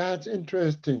 So that's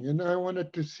interesting, and I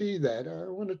wanted to see that. I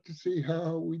wanted to see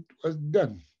how it was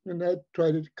done, and I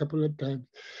tried it a couple of times.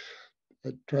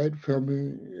 I tried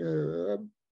filming a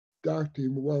dark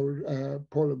team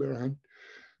polar bear hunt.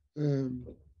 Um,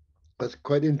 that's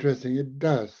quite interesting. It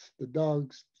does. The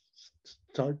dogs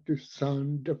start to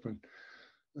sound different.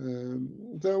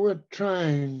 So we're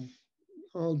trying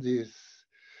all this,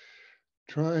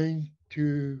 trying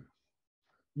to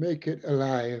make it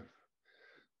alive.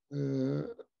 Uh,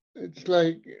 it's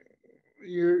like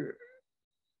you're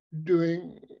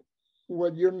doing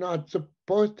what you're not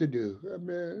supposed to do. I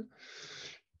mean,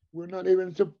 we're not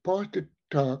even supposed to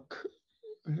talk.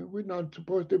 We're not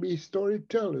supposed to be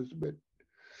storytellers, but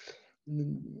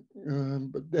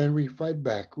then we fight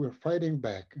back. We're fighting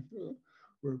back.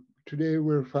 Today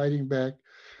we're fighting back.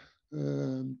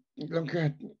 Look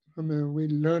at, I mean, we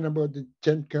learn about the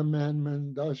 10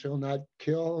 Commandments: "Thou shalt not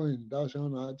kill," and "Thou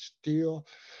shalt not steal."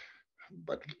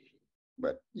 But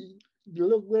you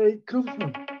look where it comes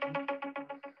from.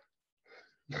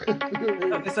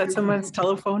 Oh, is that someone's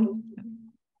telephone?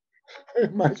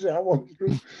 My cell went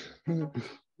through.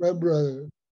 My brother,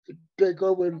 take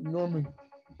over, Norman.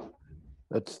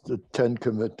 That's the Ten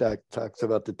Commandments. That talks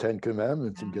about the 10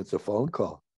 Commandments and gets a phone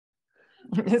call.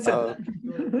 Is it?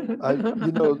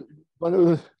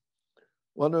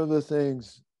 One of the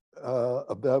things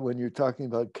about when you're talking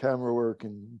about camera work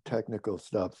and technical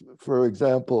stuff, for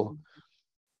example,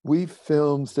 we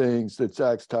film things that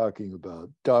Zach's talking about: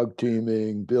 dog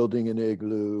teaming, building an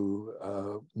igloo,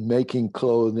 making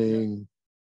clothing,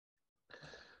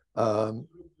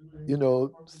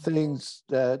 things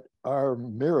that are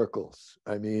miracles.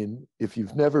 I mean, if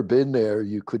you've never been there,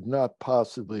 you could not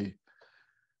possibly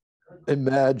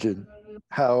imagine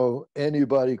how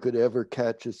anybody could ever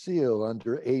catch a seal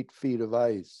under 8 feet of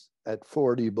ice at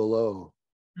 40 below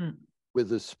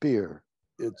with a spear.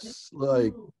 It's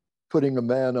like putting a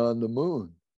man on the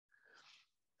moon.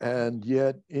 And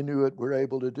yet Inuit were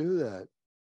able to do that.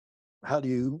 How do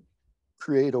you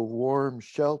create a warm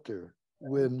shelter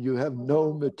when you have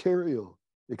no material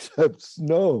except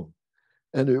snow?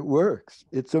 And it works.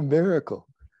 It's a miracle.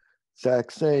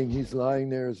 Zach's saying he's lying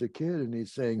there as a kid and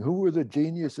he's saying, who were the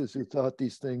geniuses who thought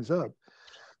these things up?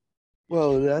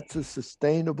 Well, that's a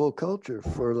sustainable culture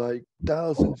for like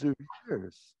thousands of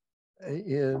years.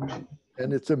 And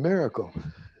it's a miracle.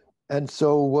 And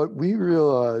so what we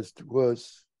realized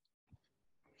was,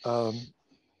 one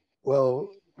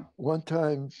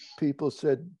time people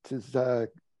said to Zach,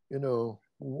 in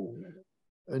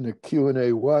a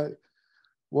Q&A, why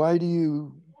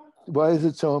is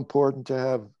it so important to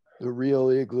have the real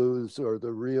igloos or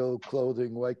the real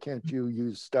clothing? Why can't you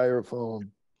use styrofoam?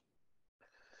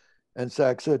 And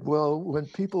Zach said, well, when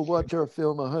people watch our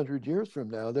film 100 years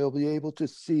from now, they'll be able to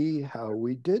see how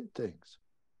we did things.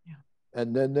 Yeah.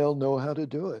 And then they'll know how to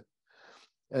do it.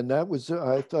 And I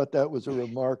thought that was a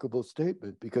remarkable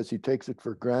statement, because he takes it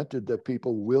for granted that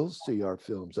people will see our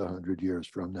films 100 years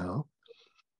from now.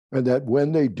 And that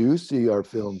when they do see our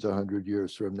films 100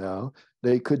 years from now,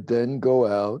 they could then go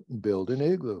out and build an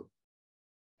igloo.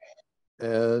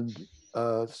 And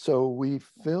so we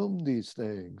filmed these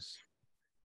things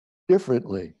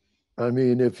differently. I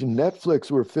mean, if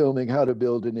Netflix were filming how to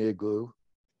build an igloo,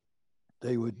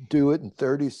 they would do it in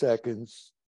 30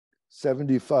 seconds,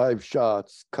 75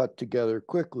 shots cut together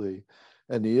quickly,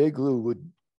 and the igloo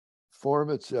would form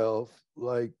itself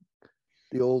like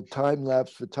the old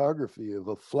time-lapse photography of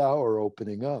a flower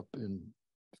opening up in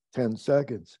 10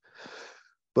 seconds.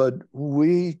 But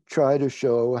we try to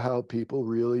show how people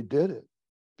really did it,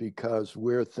 because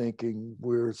we're thinking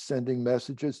we're sending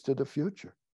messages to the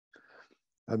future.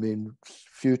 I mean,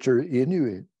 future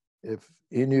Inuit, if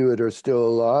Inuit are still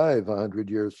alive 100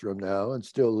 years from now and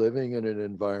still living in an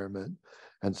environment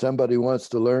and somebody wants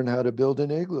to learn how to build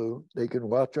an igloo, they can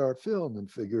watch our film and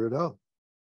figure it out.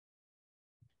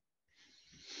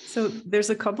 So there's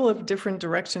a couple of different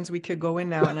directions we could go in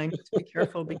now, and I need to be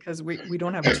careful because we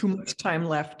don't have too much time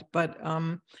left. But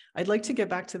I'd like to get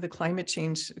back to the climate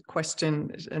change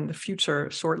question in the future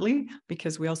shortly,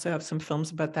 because we also have some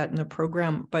films about that in the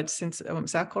program. But since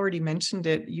Zach already mentioned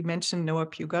it, you mentioned Noah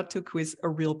Pugatuk, who is a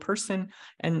real person,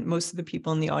 and most of the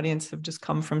people in the audience have just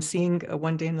come from seeing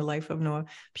One Day in the Life of Noah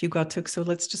Pugatuk. So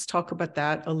let's just talk about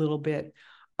that a little bit.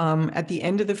 At the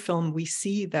end of the film, we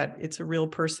see that it's a real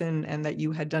person and that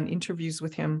you had done interviews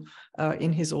with him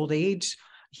in his old age.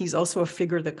 He's also a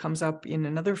figure that comes up in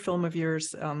another film of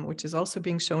yours, which is also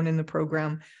being shown in the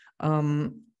program,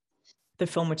 the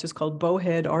film which is called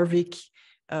Bowhead Arvik,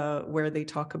 where they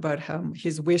talk about how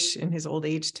his wish in his old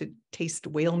age to taste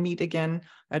whale meat again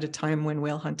at a time when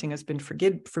whale hunting has been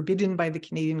forbidden by the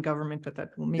Canadian government, but that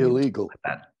will maybe illegal talk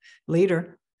about that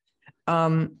later.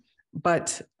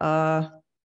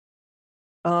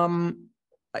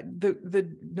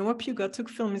 The Noah Pugatuk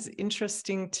film is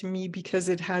interesting to me because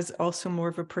it has also more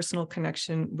of a personal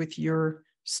connection with your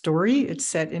story. It's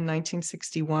set in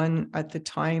 1961 at the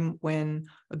time when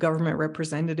a government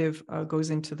representative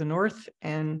goes into the north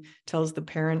and tells the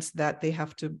parents that they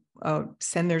have to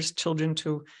send their children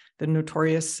to the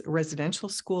notorious residential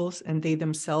schools, and they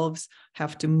themselves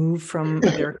have to move from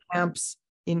their camps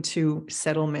into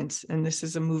settlements. And this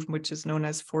is a movement which is known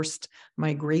as forced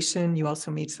migration. You also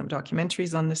made some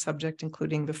documentaries on the subject,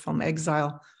 including the film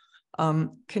Exile.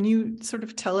 Can you sort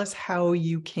of tell us how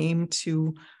you came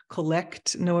to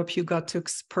collect Noah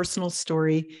Pugatuk's personal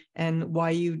story and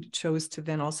why you chose to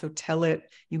then also tell it?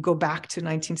 You go back to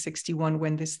 1961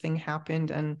 when this thing happened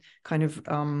and kind of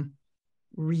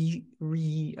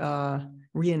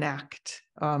reenact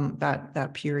that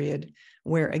period,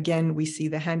 where again we see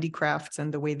the handicrafts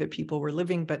and the way that people were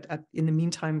living, but in the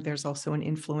meantime there's also an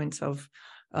influence of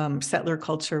settler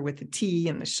culture with the tea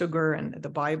and the sugar and the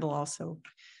Bible also,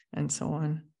 and so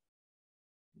on.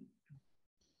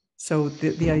 So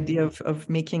the idea of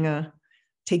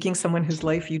taking someone whose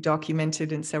life you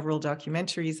documented in several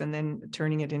documentaries and then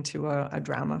turning it into a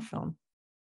drama film.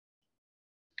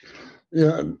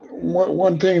 Yeah,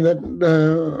 one thing that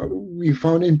we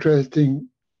found interesting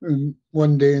in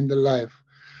One Day in the Life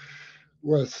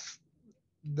was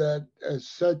that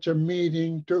such a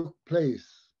meeting took place.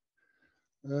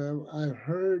 I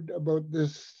heard about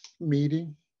this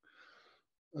meeting.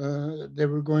 They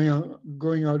were going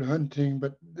out hunting,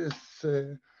 but this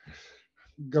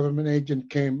government agent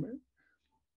came,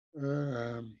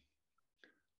 and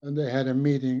they had a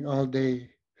meeting all day.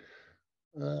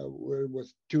 Where it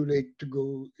was too late to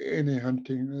go any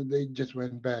hunting, they just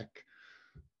went back.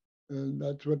 And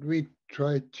that's what we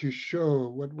tried to show,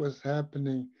 what was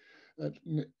happening.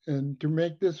 And to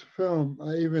make this film,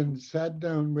 I even sat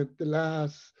down with the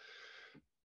last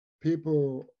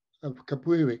people of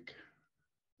Kapuivik.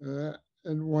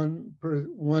 And one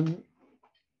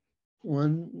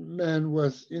man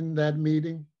was in that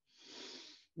meeting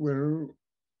where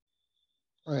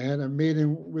I had a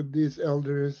meeting with these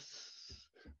elders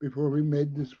before we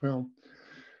made this film,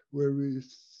 where we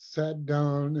sat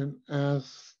down and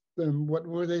asked them what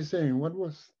were they saying, what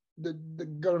was the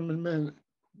government man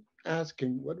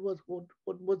asking, what was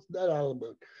that all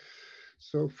about.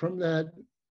 So from that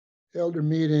elder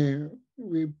meeting,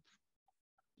 we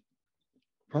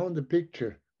found the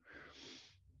picture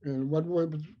and what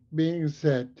was being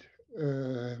said.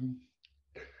 It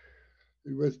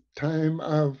was time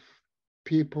of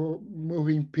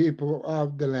moving people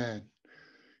off the land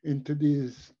into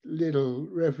these little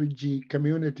refugee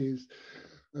communities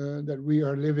that we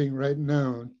are living right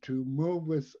now, to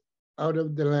move us out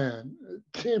of the land. It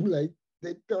seemed like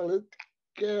they told us,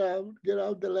 get out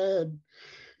the land.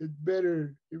 It's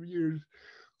better if you're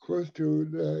close to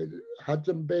the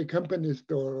Hudson Bay Company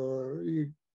store, or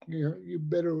you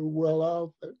better well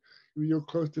off if you're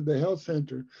close to the health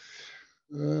center.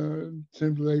 It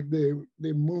seems like they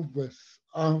move us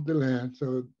off the land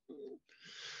so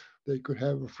they could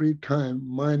have a free time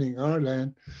mining our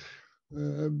land.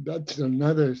 That's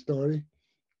another story.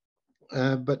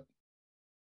 But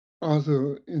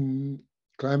also in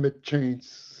climate change,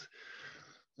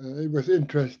 it was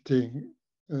interesting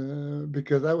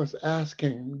because I was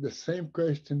asking the same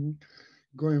question,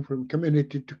 going from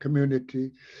community to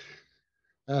community,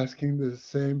 asking the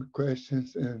same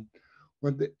questions. And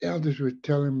what the elders were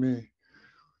telling me,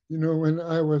 when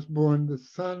I was born, the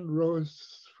sun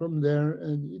rose from there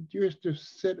and it used to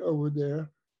sit over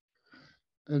there.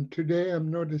 And today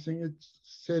I'm noticing it's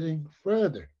setting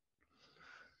further.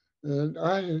 And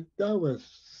that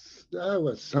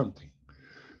was something.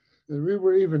 And we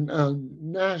were even on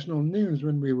national news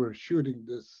when we were shooting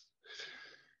this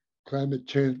climate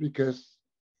change because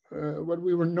what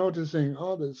we were noticing,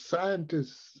 all the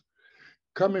scientists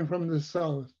coming from the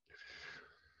south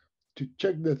to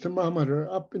check the thermometer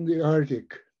up in the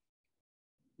Arctic,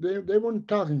 they weren't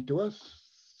talking to us.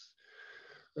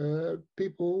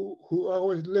 People who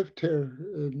always lived here,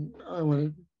 and I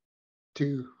wanted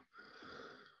to,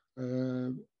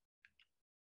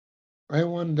 I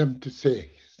want them to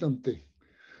say something.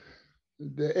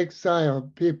 The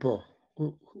exiled people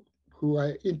who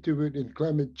I interviewed in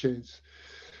climate change,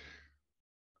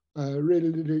 I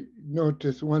really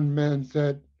noticed one man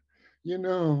said, you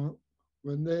know,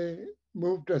 when they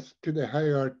moved us to the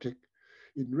high Arctic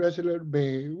in Resolute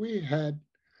Bay, we had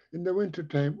in the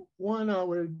wintertime 1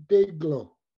 hour day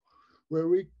glow where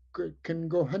we can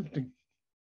go hunting.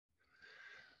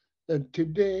 And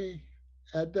today,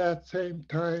 at that same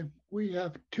time, we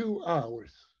have 2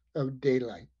 hours of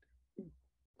daylight.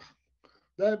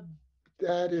 That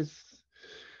that is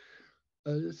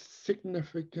a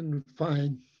significant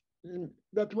find. And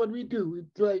that's what we do.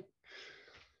 It's like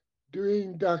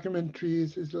doing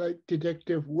documentaries is like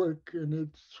detective work, and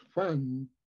it's fun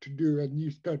to do. And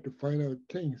you start to find out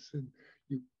things, and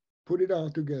you put it all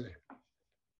together.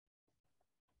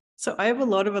 So I have a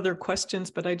lot of other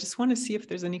questions, but I just want to see if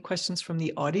there's any questions from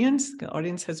the audience. The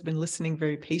audience has been listening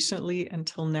very patiently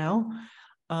until now.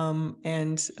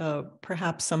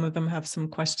 Perhaps some of them have some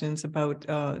questions about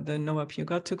the Noah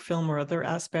Piugatuk film or other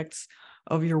aspects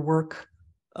of your work.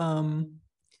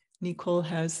 Nicole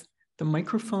has the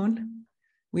microphone.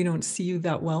 We don't see you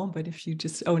that well, but if you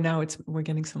just, oh, now we're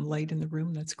getting some light in the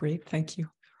room. That's great. Thank you.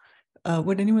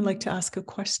 Would anyone like to ask a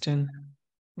question?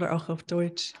 Oder auch auf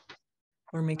Deutsch?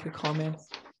 Or make a comment?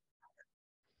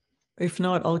 If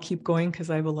not, I'll keep going because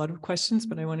I have a lot of questions,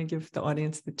 but I want to give the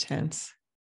audience the chance.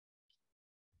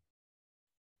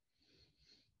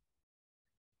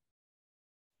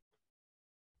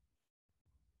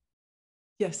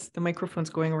 Yes, the microphone's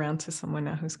going around to someone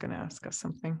now who's going to ask us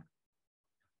something.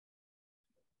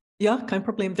 Yeah, kein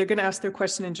Problem. They're going to ask their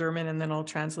question in German and then I'll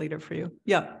translate it for you.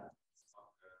 Yeah.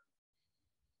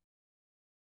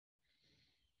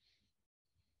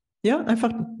 Ja,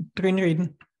 einfach drin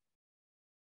reden.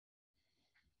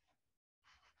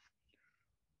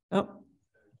 Oh.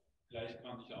 Vielleicht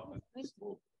kann ich auch.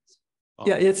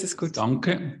 Ja, jetzt ist gut.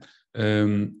 Danke.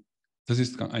 Das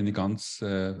ist eine ganz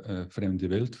fremde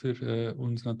Welt für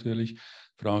uns natürlich.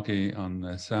 Frage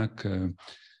an Zach.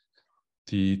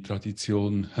 Die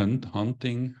Tradition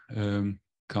Hunting,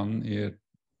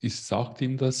 sagt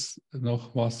ihm das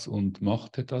noch was und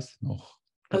macht er das noch?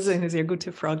 Das ist eine sehr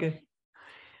gute Frage.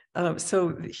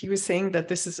 So he was saying that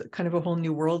this is kind of a whole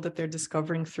new world that they're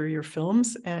discovering through your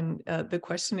films. And the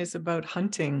question is about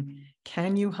hunting.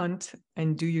 Can you hunt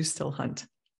and do you still hunt?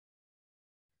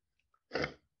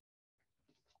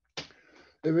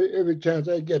 Every chance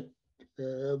I get.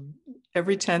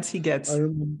 Every chance he gets.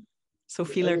 So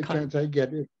every chance I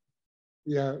get it.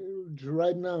 Yeah,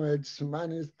 right now it's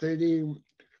minus 30,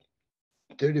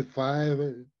 35.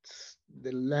 It's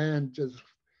the land just,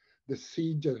 the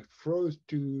sea just froze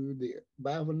to the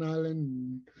Baffin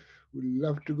Island. We'd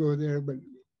love to go there, but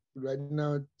right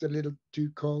now it's a little too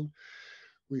cold.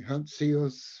 We hunt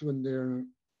seals when they're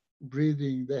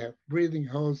breathing. They have breathing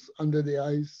holes under the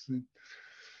ice.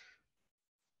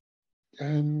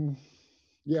 And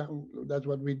yeah, that's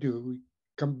what we do. We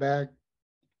come back,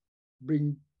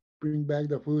 bring back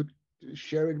the food,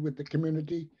 share it with the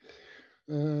community.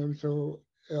 So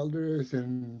elders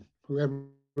and whoever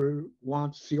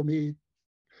wants seal meat,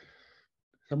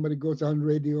 somebody goes on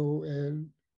radio and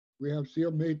we have seal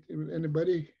meat.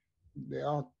 Anybody, they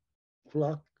all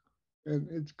flock and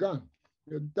it's gone.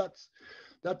 That's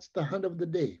the hunt of the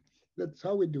day. That's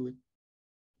how we do it.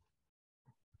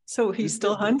 So he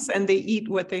still hunts and they eat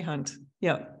what they hunt.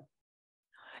 Yeah.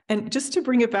 And just to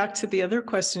bring it back to the other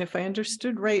question, if I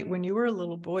understood right, when you were a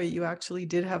little boy, you actually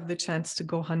did have the chance to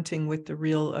go hunting with the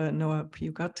real Noah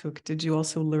Piugatuk. Did you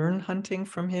also learn hunting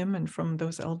from him and from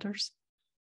those elders?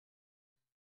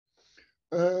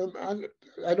 I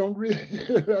don't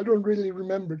really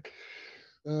remember,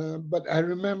 but I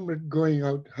remember going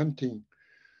out hunting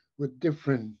with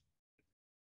different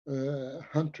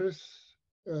hunters.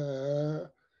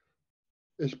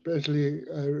 Especially,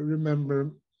 I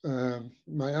remember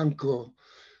my uncle,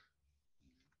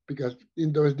 because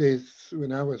in those days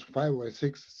when I was 5 or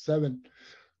 6, 7,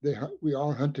 we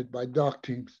all hunted by dog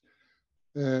teams,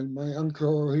 and my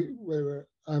uncle,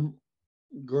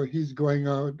 he's going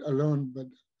out alone, but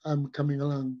I'm coming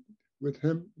along with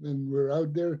him, and we're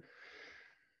out there,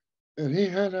 and he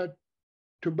had a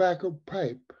tobacco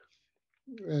pipe,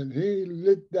 And he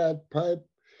lit that pipe,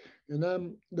 and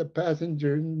I'm the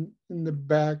passenger in the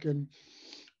back, and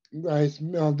I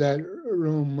smelled that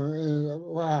aroma, and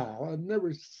wow, I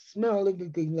never smelled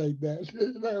anything like that.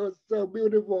 That was so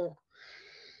beautiful,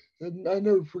 and I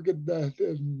never forget that.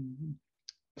 And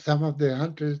some of the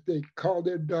hunters, they call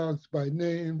their dogs by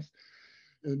names,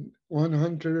 and one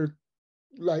hunter,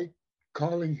 like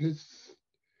calling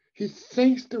he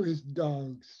sings to his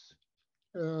dogs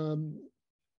um,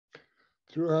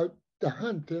 throughout the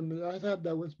hunt, and I thought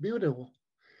that was beautiful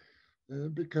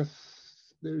because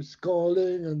they're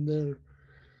scolding and they're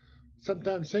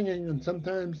sometimes singing and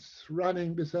sometimes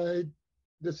running beside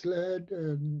the sled,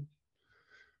 and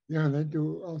yeah, they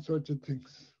do all sorts of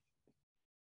things.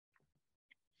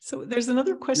 So there's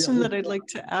another question Yeah, that I'd like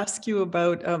to ask you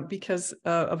about because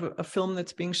of a film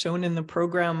that's being shown in the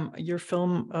program, your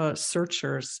film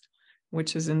Searchers,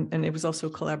 which is and it was also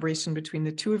a collaboration between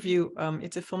the two of you.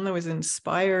 It's a film that was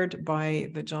inspired by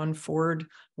the John Ford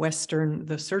Western,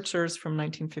 The Searchers from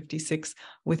 1956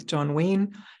 with John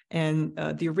Wayne. And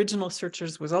the original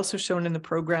Searchers was also shown in the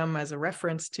program as a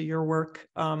reference to your work.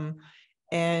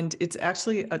 And it's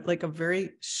actually like a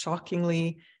very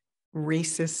shockingly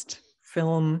racist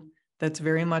film that's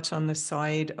very much on the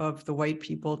side of the white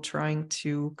people trying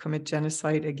to commit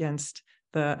genocide against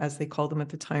the, as they called them at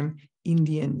the time,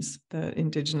 Indians, the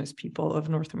indigenous people of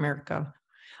North America.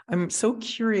 I'm so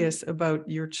curious about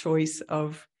your choice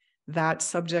of that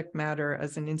subject matter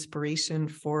as an inspiration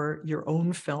for your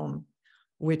own film,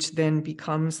 which then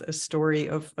becomes a story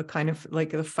of a kind of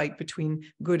like a fight between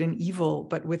good and evil,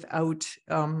 but without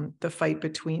the fight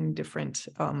between different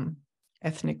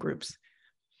ethnic groups.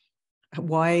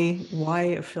 Why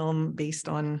a film based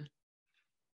on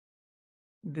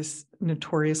this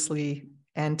notoriously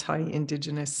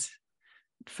anti-Indigenous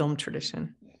film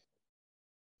tradition?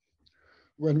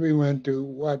 when we went to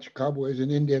watch cowboys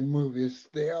in Indian movies,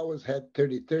 they always had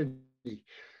 30-30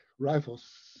 rifles.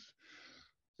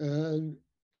 And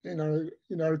in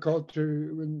our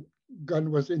culture, when gun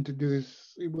was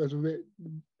introduced,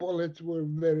 bullets were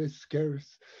very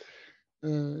scarce.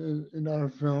 In our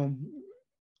film,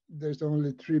 there's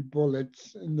only 3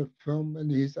 bullets in the film, and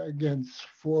he's against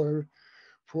four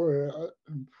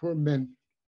men.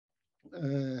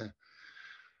 Uh,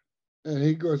 and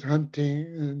he goes hunting,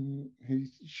 and he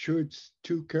shoots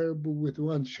 2 caribou with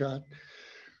 1 shot.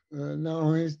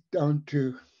 Now he's down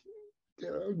to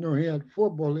no, he had 4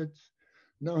 bullets.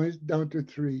 Now he's down to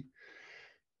 3.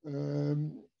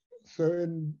 Um, so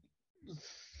in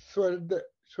sort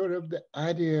of the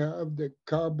idea of the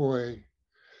cowboy,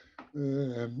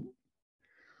 um,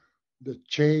 the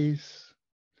chase,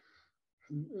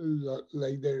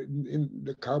 like they're in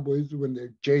the cowboys when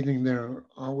they're chasing, they're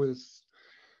always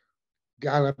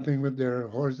galloping with their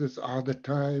horses all the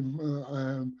time.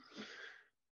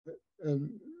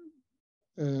 And,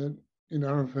 and in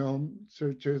our film,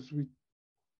 Searchers,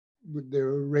 they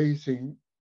were racing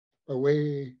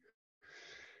away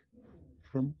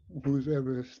from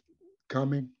whoever's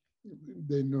coming.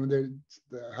 They know that it's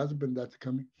the husband that's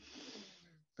coming.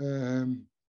 Um,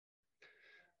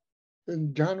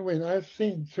 and John Wayne, I've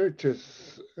seen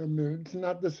Searchers. I mean, it's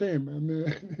not the same. I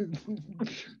mean,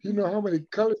 you know how many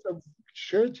colors of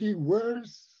shirt he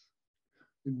wears?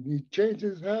 And he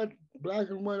changes his hat black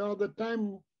and white all the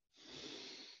time.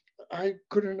 I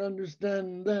couldn't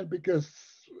understand that because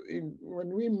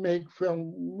when we make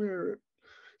film, we're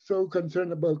so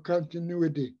concerned about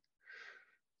continuity.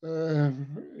 Uh,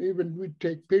 Even we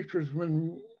take pictures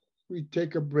when we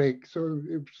take a break. So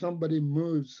if somebody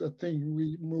moves a thing,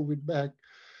 we move it back.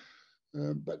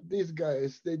 But these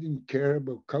guys, they didn't care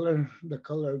about color, the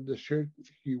color of the shirt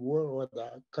he wore or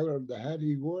the color of the hat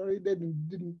he wore. They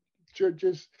didn't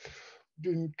churches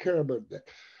didn't care about that.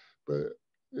 But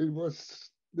it was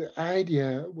the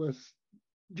idea was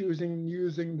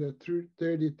using the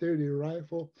 30-30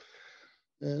 rifle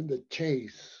and the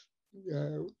chase.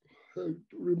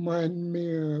 Remind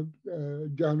me of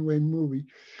John Wayne movie.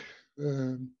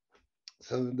 Um,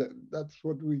 so that's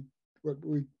what we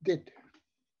did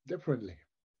differently.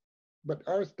 But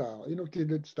our style,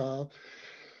 curated style,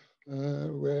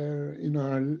 where in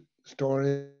our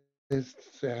stories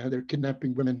they're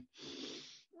kidnapping women.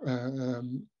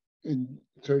 In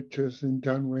Searchers in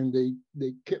John Wayne,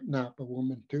 they kidnap a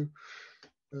woman too.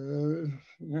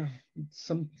 Yeah,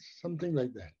 something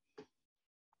like that.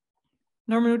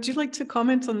 Norman, would you like to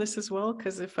comment on this as well?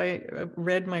 Because if I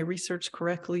read my research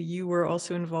correctly, you were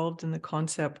also involved in the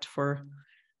concept for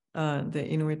the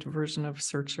Inuit version of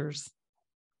Searchers.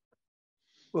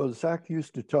 Well, Zach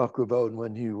used to talk about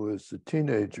when he was a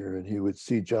teenager and he would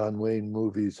see John Wayne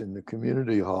movies in the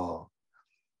community hall.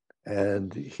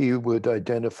 And he would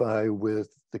identify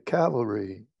with the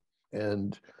cavalry,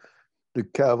 and the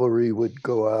cavalry would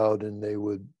go out and they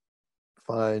would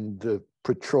find the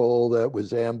patrol that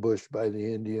was ambushed by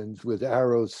the Indians with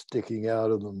arrows sticking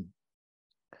out of them.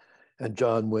 And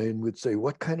John Wayne would say,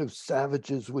 what kind of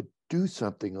savages would do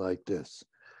something like this?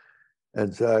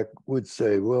 And Zach would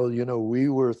say, well, you know, we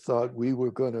were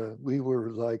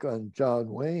like on John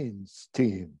Wayne's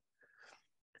team.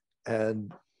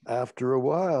 And after a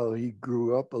while, he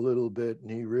grew up a little bit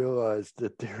and he realized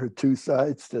that there are two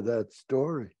sides to that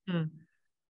story.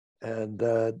 And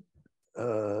that,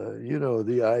 you know,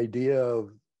 the idea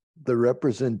of the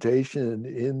representation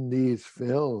in these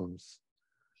films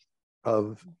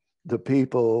of the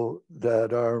people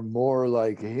that are more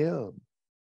like him,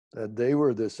 that they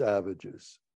were the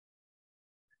savages.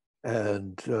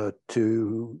 And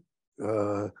to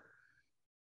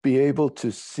be able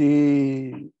to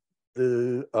see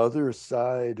the other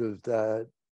side of that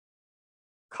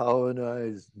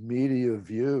colonized media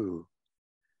view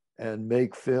and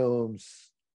make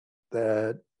films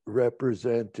that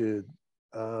represented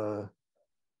the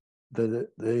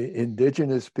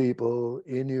indigenous people,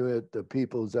 Inuit, the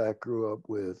people Zach grew up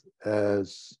with,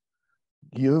 as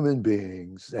human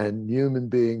beings, and human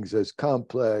beings as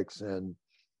complex and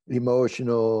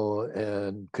emotional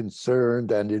and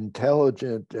concerned and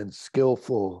intelligent and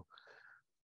skillful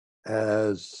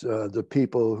as the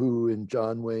people who in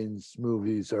John Wayne's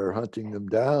movies are hunting them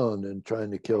down and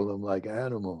trying to kill them like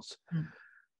animals.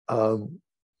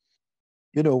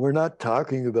 You know, we're not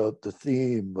talking about the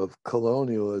theme of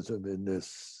colonialism in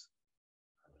this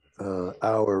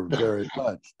hour very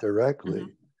much directly,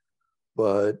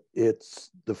 but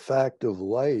it's the fact of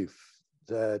life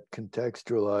that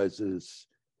contextualizes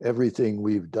everything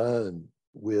we've done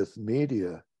with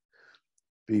media,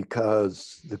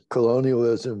 because the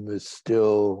colonialism is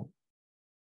still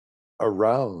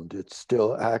around, it's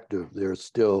still active.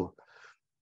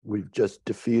 We've just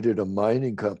defeated a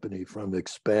mining company from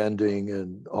expanding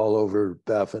and all over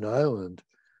Baffin Island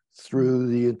through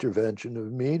the intervention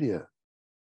of media.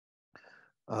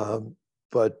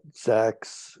 But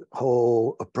Zach's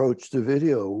whole approach to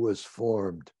video was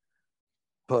formed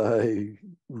by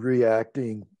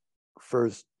reacting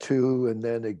first to and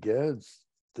then against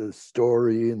the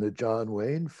story in the John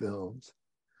Wayne films,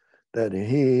 that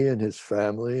he and his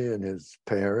family and his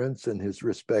parents and his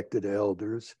respected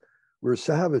elders were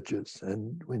savages.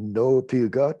 And when Noah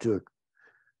Piugatuk,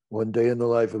 one day in the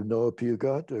life of Noah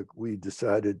Piugatuk, we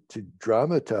decided to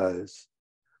dramatize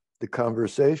the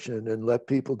conversation and let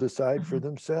people decide for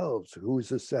themselves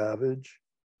who's a savage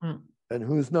and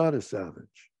who's not a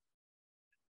savage.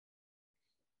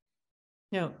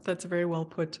 Yeah, that's very well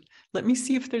put. Let me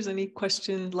see if there's any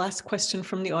last question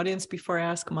from the audience before I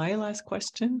ask my last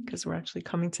question, because we're actually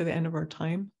coming to the end of our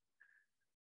time.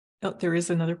 Oh, there is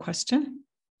another question.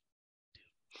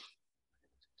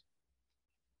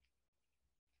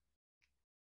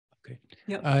 Okay.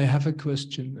 Yep. I have a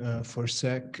question for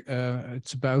Zach.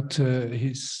 It's about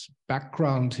his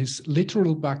background, his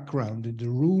literal background in the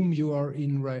room you are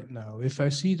in right now. If I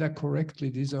see that correctly,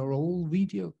 these are all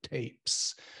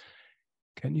videotapes.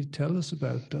 Can you tell us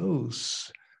about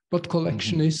those? What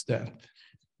collection is that?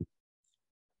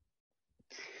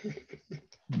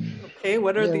 Okay,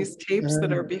 what are these tapes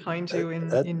that are behind you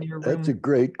in your room? That's a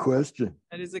great question.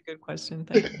 That is a good question.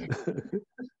 Thank you.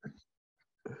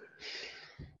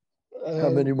 How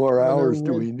many more hours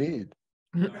do we need?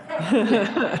 When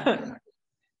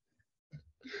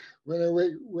I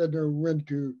went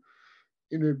to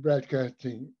Inuit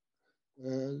Broadcasting,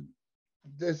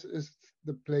 this is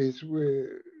the place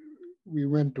where we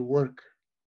went to work.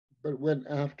 But when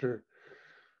after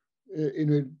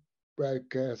Inuit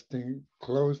Broadcasting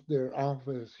closed their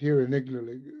office here in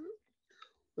Igloolik,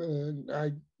 and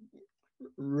I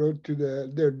wrote to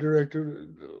their director,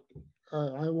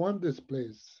 I want this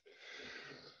place.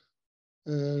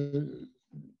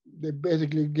 They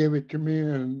basically gave it to me,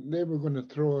 and they were going to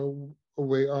throw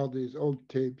away all these old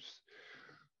tapes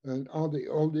and all the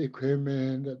old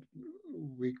equipment that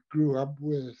we grew up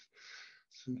with,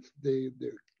 since they're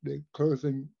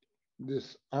closing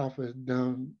this office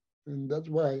down. And that's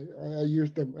why I use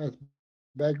them as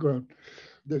background.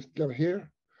 They're still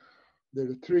here. They're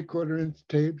the 3/4-inch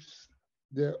tapes,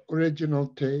 the original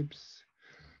tapes.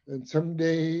 And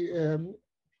someday,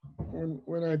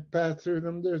 when I pass through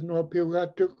them, there's no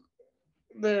Piugatuk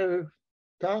there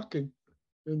talking.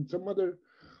 And some other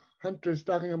hunters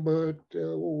talking about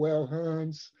whale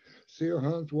hunts, seal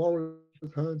hunts, walrus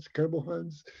hunts, caribou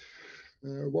hunts,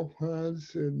 wolf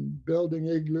hunts, and building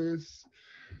igloos.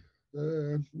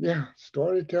 Yeah,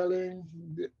 storytelling,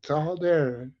 it's all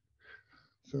there.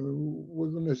 So we're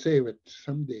going to save it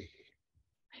someday.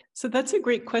 So that's a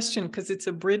great question, because it's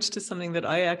a bridge to something that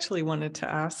I actually wanted to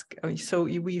ask. So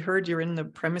we heard you're in the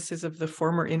premises of the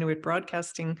former Inuit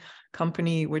Broadcasting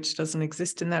Company, which doesn't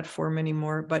exist in that form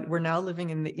anymore, but we're now living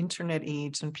in the internet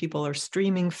age and people are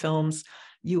streaming films.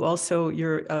 You also,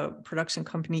 your production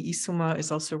company Isuma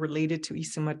is also related to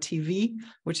Isuma TV,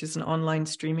 which is an online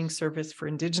streaming service for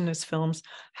Indigenous films.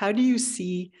 How do you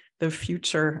see the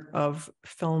future of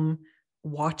film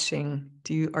watching?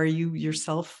 Are you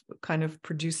yourself kind of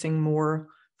producing more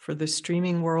for the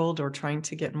streaming world, or trying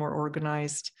to get more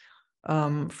organized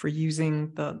for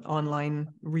using the online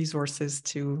resources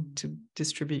to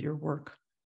distribute your work?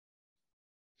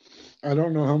 I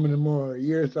don't know how many more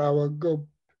years I will go.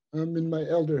 I'm in my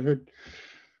elderhood,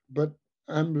 but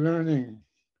I'm learning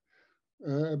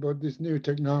about this new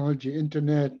technology,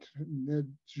 internet.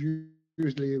 It's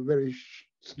usually very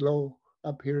slow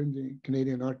up here in the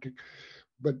Canadian Arctic,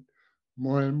 but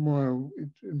more and more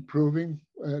it's improving.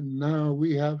 And now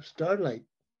we have Starlight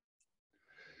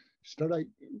satellite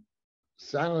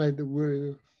that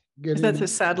we're getting. That's a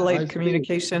satellite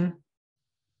communication.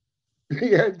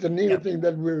 Yeah, it's a new Yep. thing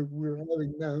that we're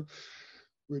having now,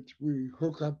 which we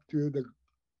hook up to the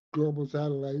global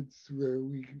satellites where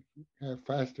we have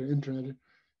faster internet.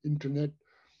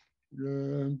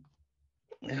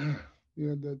 Yeah,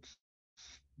 that's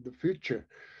the future.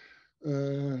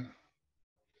 Uh,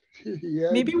 yeah,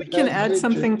 Maybe we it can has add glitches.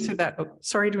 something to that. Oh,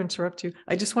 sorry to interrupt you.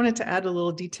 I just wanted to add a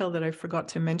little detail that I forgot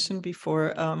to mention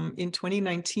before. In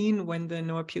 2019, when the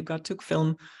Noa Piugatuk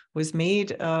film was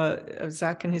made,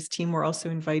 Zach and his team were also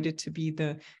invited to be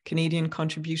the Canadian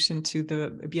contribution to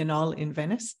the Biennale in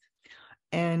Venice.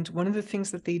 And one of the things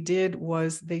that they did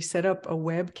was they set up a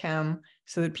webcam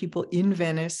so that people in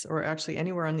Venice, or actually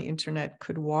anywhere on the internet,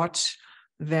 could watch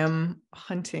them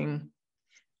hunting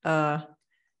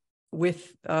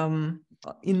with on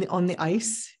the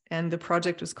ice. And the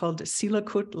project was called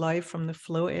Silakut, Live from the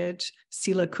Flow Edge.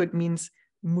 Silakut means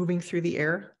moving through the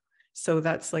air. So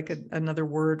that's like another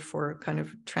word for kind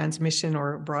of transmission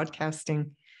or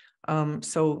broadcasting.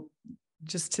 So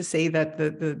just to say that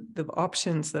the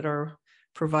options that are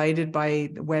provided by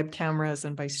the web cameras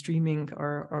and by streaming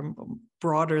are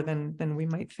broader than we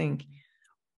might think.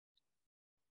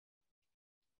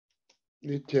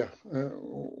 Yeah,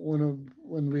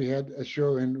 when we had a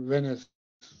show in Venice,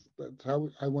 that's how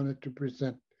I wanted to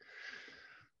present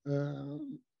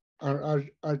our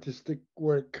artistic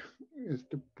work, is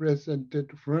to present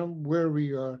it from where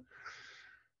we are,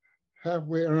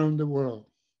 halfway around the world,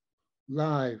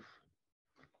 live,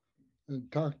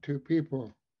 and talk to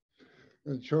people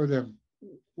and show them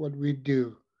what we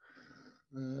do.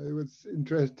 It was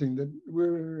interesting that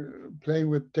we're playing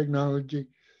with technology.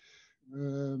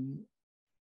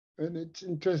 And it's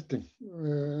interesting.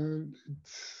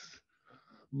 It's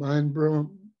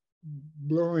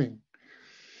blowing.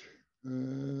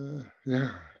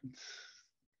 Yeah,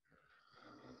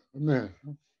 man,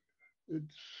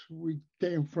 we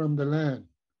came from the land.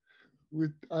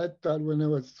 I thought when I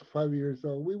was 5 years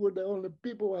old, we were the only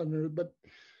people on Earth, but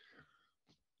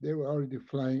they were already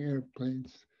flying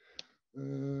airplanes.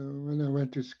 When I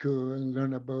went to school and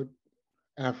learned about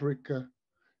Africa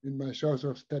in my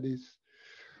social studies,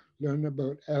 learn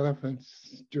about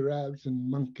elephants, giraffes, and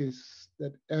monkeys,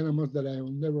 that animals that I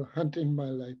will never hunt in my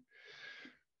life.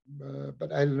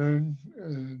 But I learned,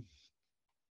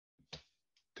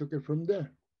 took it from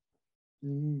there.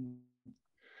 Never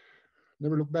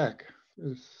look back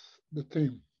is the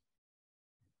theme.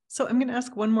 So I'm going to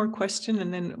ask one more question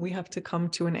and then we have to come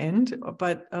to an end.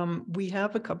 But we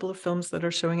have a couple of films that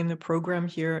are showing in the program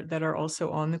here that are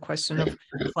also on the question of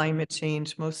climate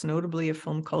change, most notably a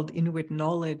film called Inuit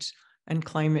Knowledge and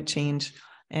Climate Change.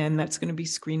 And that's going to be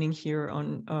screening here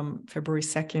on February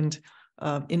 2nd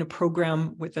in a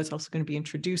program that's also going to be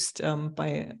introduced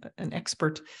by an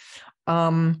expert.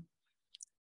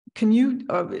 Can you,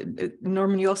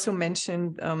 Norman, you also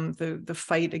mentioned the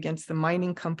fight against the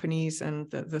mining companies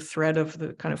and the threat of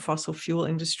the kind of fossil fuel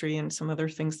industry and some other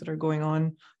things that are going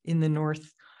on in the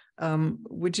North.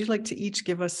 Would you like to each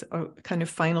give us a kind of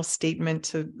final statement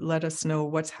to let us know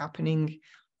what's happening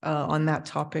on that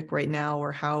topic right now,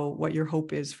 or what your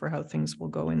hope is for how things will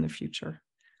go in the future?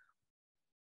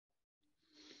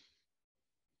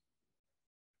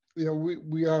 Yeah,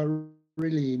 we are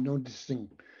really noticing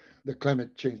the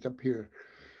climate change up here.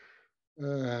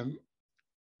 I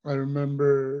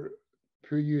remember a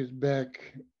few years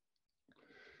back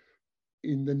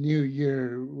in the new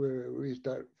year where we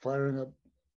start firing up.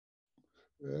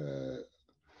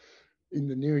 In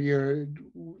the new year, it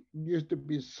used to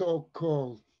be so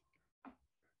cold,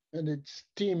 and it's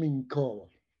steaming cold.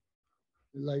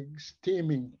 like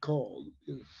steaming cold.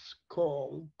 It's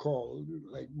cold,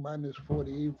 like minus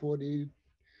 40, 40,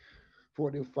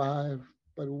 45,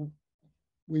 but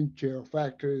wind chill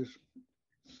factor is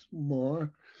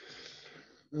more.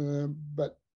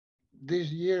 But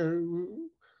this year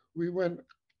we went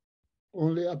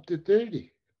only up to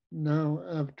 30. Now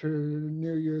after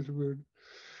New Year's, where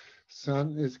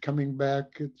sun is coming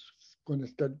back, it's going to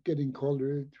start getting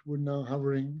colder. We're now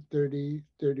hovering 30,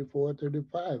 34,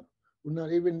 35. We're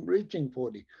not even reaching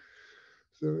 40.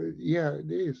 So yeah, it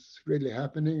is really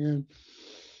happening. And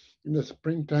in the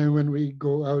springtime, when we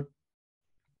go out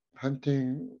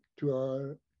hunting to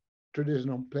our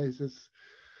traditional places,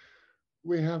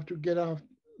 we have to get off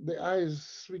the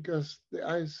ice because the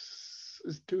ice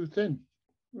is too thin.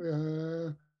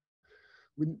 Uh,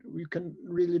 we can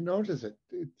really notice it.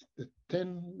 It's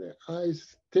the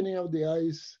ice, thinning of the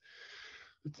ice.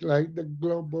 It's like the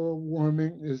global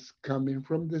warming is coming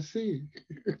from the sea.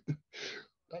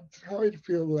 That's how it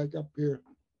feels like up here.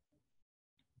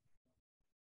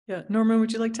 Yeah, Norman,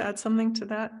 would you like to add something to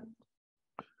that?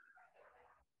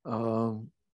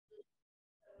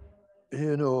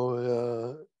 You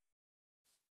know,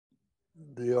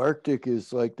 the Arctic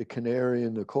is like the canary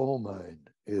in the coal mine.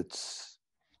 It's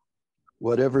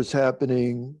whatever's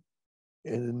happening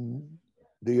in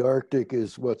the Arctic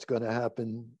is what's going to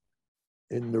happen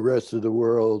in the rest of the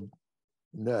world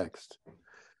next.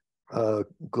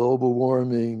 Global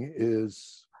warming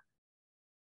is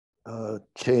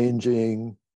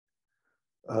changing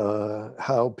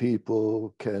how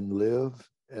people can live,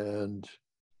 and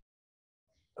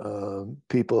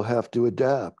people have to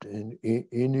adapt. And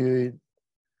Inuit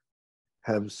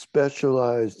have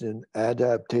specialized in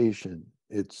adaptation.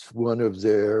 It's one of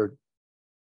their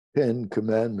 10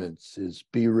 commandments is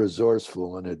be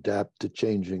resourceful and adapt to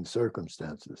changing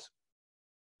circumstances.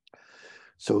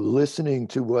 So listening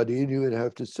to what Inuit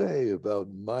have to say about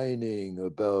mining,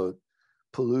 about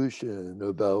pollution,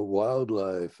 about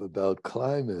wildlife, about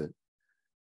climate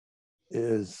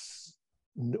is,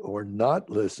 or not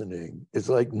listening, is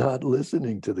like not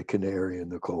listening to the canary in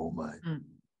the coal mine. Mm.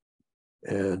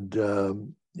 And,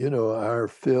 you know, our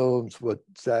films, what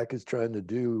Zach is trying to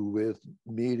do with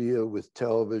media, with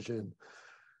television,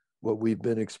 what we've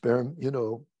been experimenting, you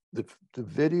know, the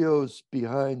videos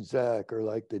behind Zach are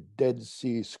like the Dead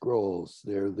Sea Scrolls.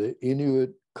 They're the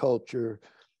Inuit culture,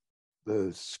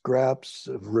 the scraps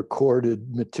of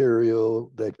recorded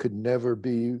material that could never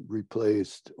be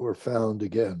replaced or found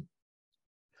again.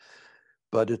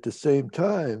 But at the same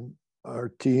time, our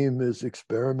team is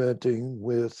experimenting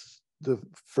with the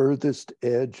furthest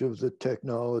edge of the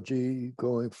technology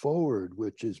going forward,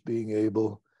 which is being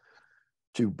able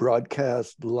to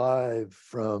broadcast live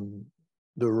from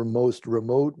the most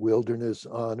remote wilderness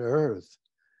on Earth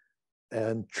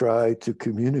and try to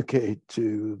communicate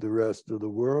to the rest of the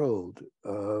world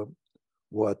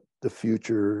what the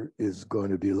future is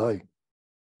going to be like.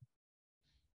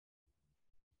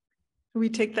 Do we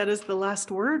take that as the last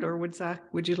word, or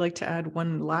would you like to add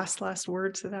one last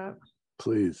word to that?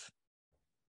 Please.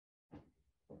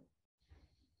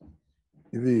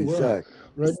 Well, Zach,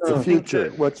 right the now, future.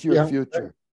 What's your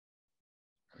future?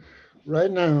 Right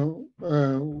now,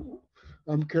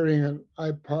 I'm carrying an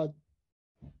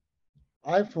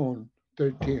iPhone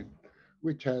 13,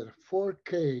 which has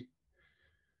 4K,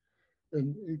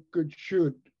 and it could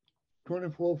shoot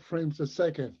 24 frames a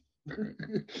second.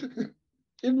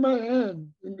 In my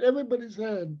hand, in everybody's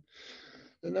hand.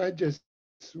 And I just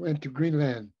went to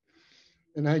Greenland,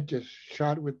 and I just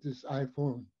shot with this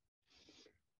iPhone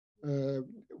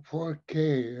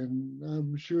 4K, and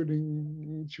I'm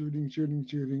shooting,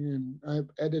 and I've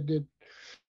edited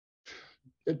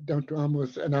it down to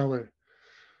almost an hour,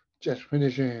 just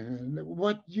finishing. And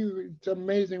it's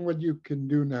amazing what you can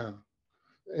do now.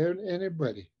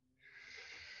 Anybody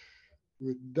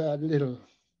with that little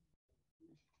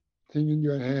thing in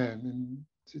your hand, and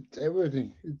it's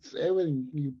everything. It's everything.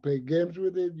 You play games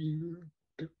with it, you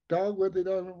talk with it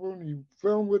on the phone, you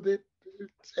film with it.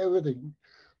 It's everything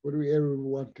what we ever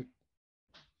wanted.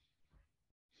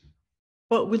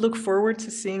 Well, we look forward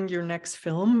to seeing your next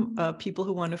film. People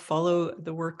who want to follow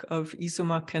the work of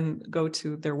Izuma can go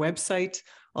to their website,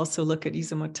 also look at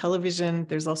Izuma Television.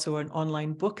 There's also an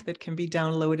online book that can be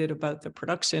downloaded about the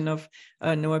production of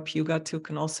Noa Piugatuk,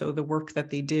 and also the work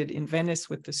that they did in Venice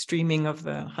with the streaming of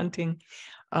the hunting.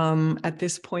 At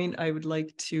this point, I would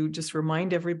like to just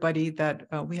remind everybody that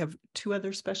we have two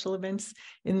other special events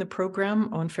in the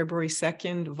program. On February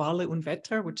 2nd, Wale und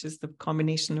Wetter, which is the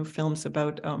combination of films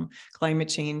about climate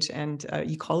change and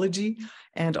ecology.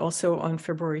 And also on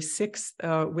February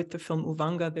 6th, with the film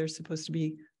Uvanga, there's supposed to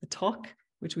be a talk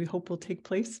which we hope will take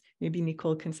place. Maybe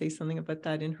Nicole can say something about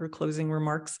that in her closing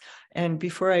remarks. And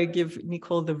before I give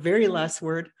Nicole the very last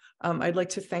word, I'd like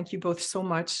to thank you both so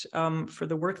much for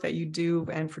the work that you do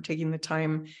and for taking the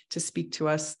time to speak to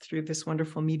us through this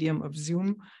wonderful medium of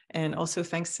Zoom. And also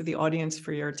thanks to the audience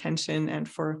for your attention and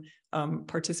for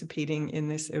participating in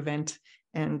this event.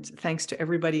 And thanks to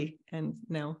everybody. And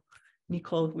now,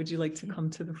 Nicole, would you like to come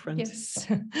to the front? Yes.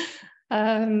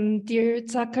 Dear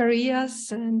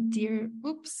Zacharias and dear,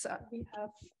 oops, we have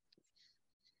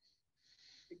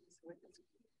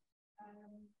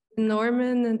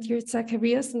Norman and dear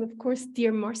Zacharias, and of course,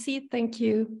 dear Marcy, thank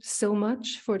you so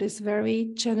much for this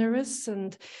very generous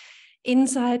and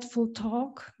insightful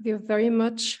talk. We are very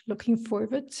much looking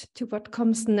forward to what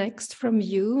comes next from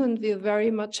you, and we are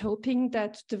very much hoping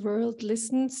that the world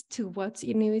listens to what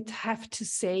Inuit have to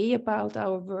say about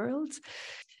our world.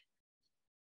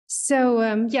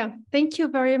 So yeah, thank you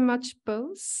very much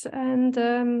both,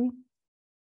 and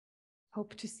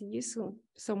hope to see you soon,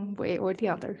 some way or the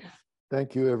other.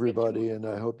 Thank you, everybody, and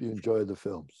I hope you enjoy the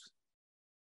films.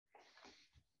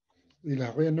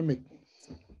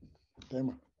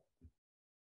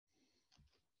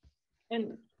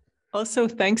 And also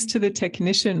thanks to the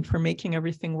technician for making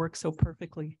everything work so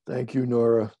perfectly. Thank you,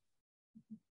 Nora.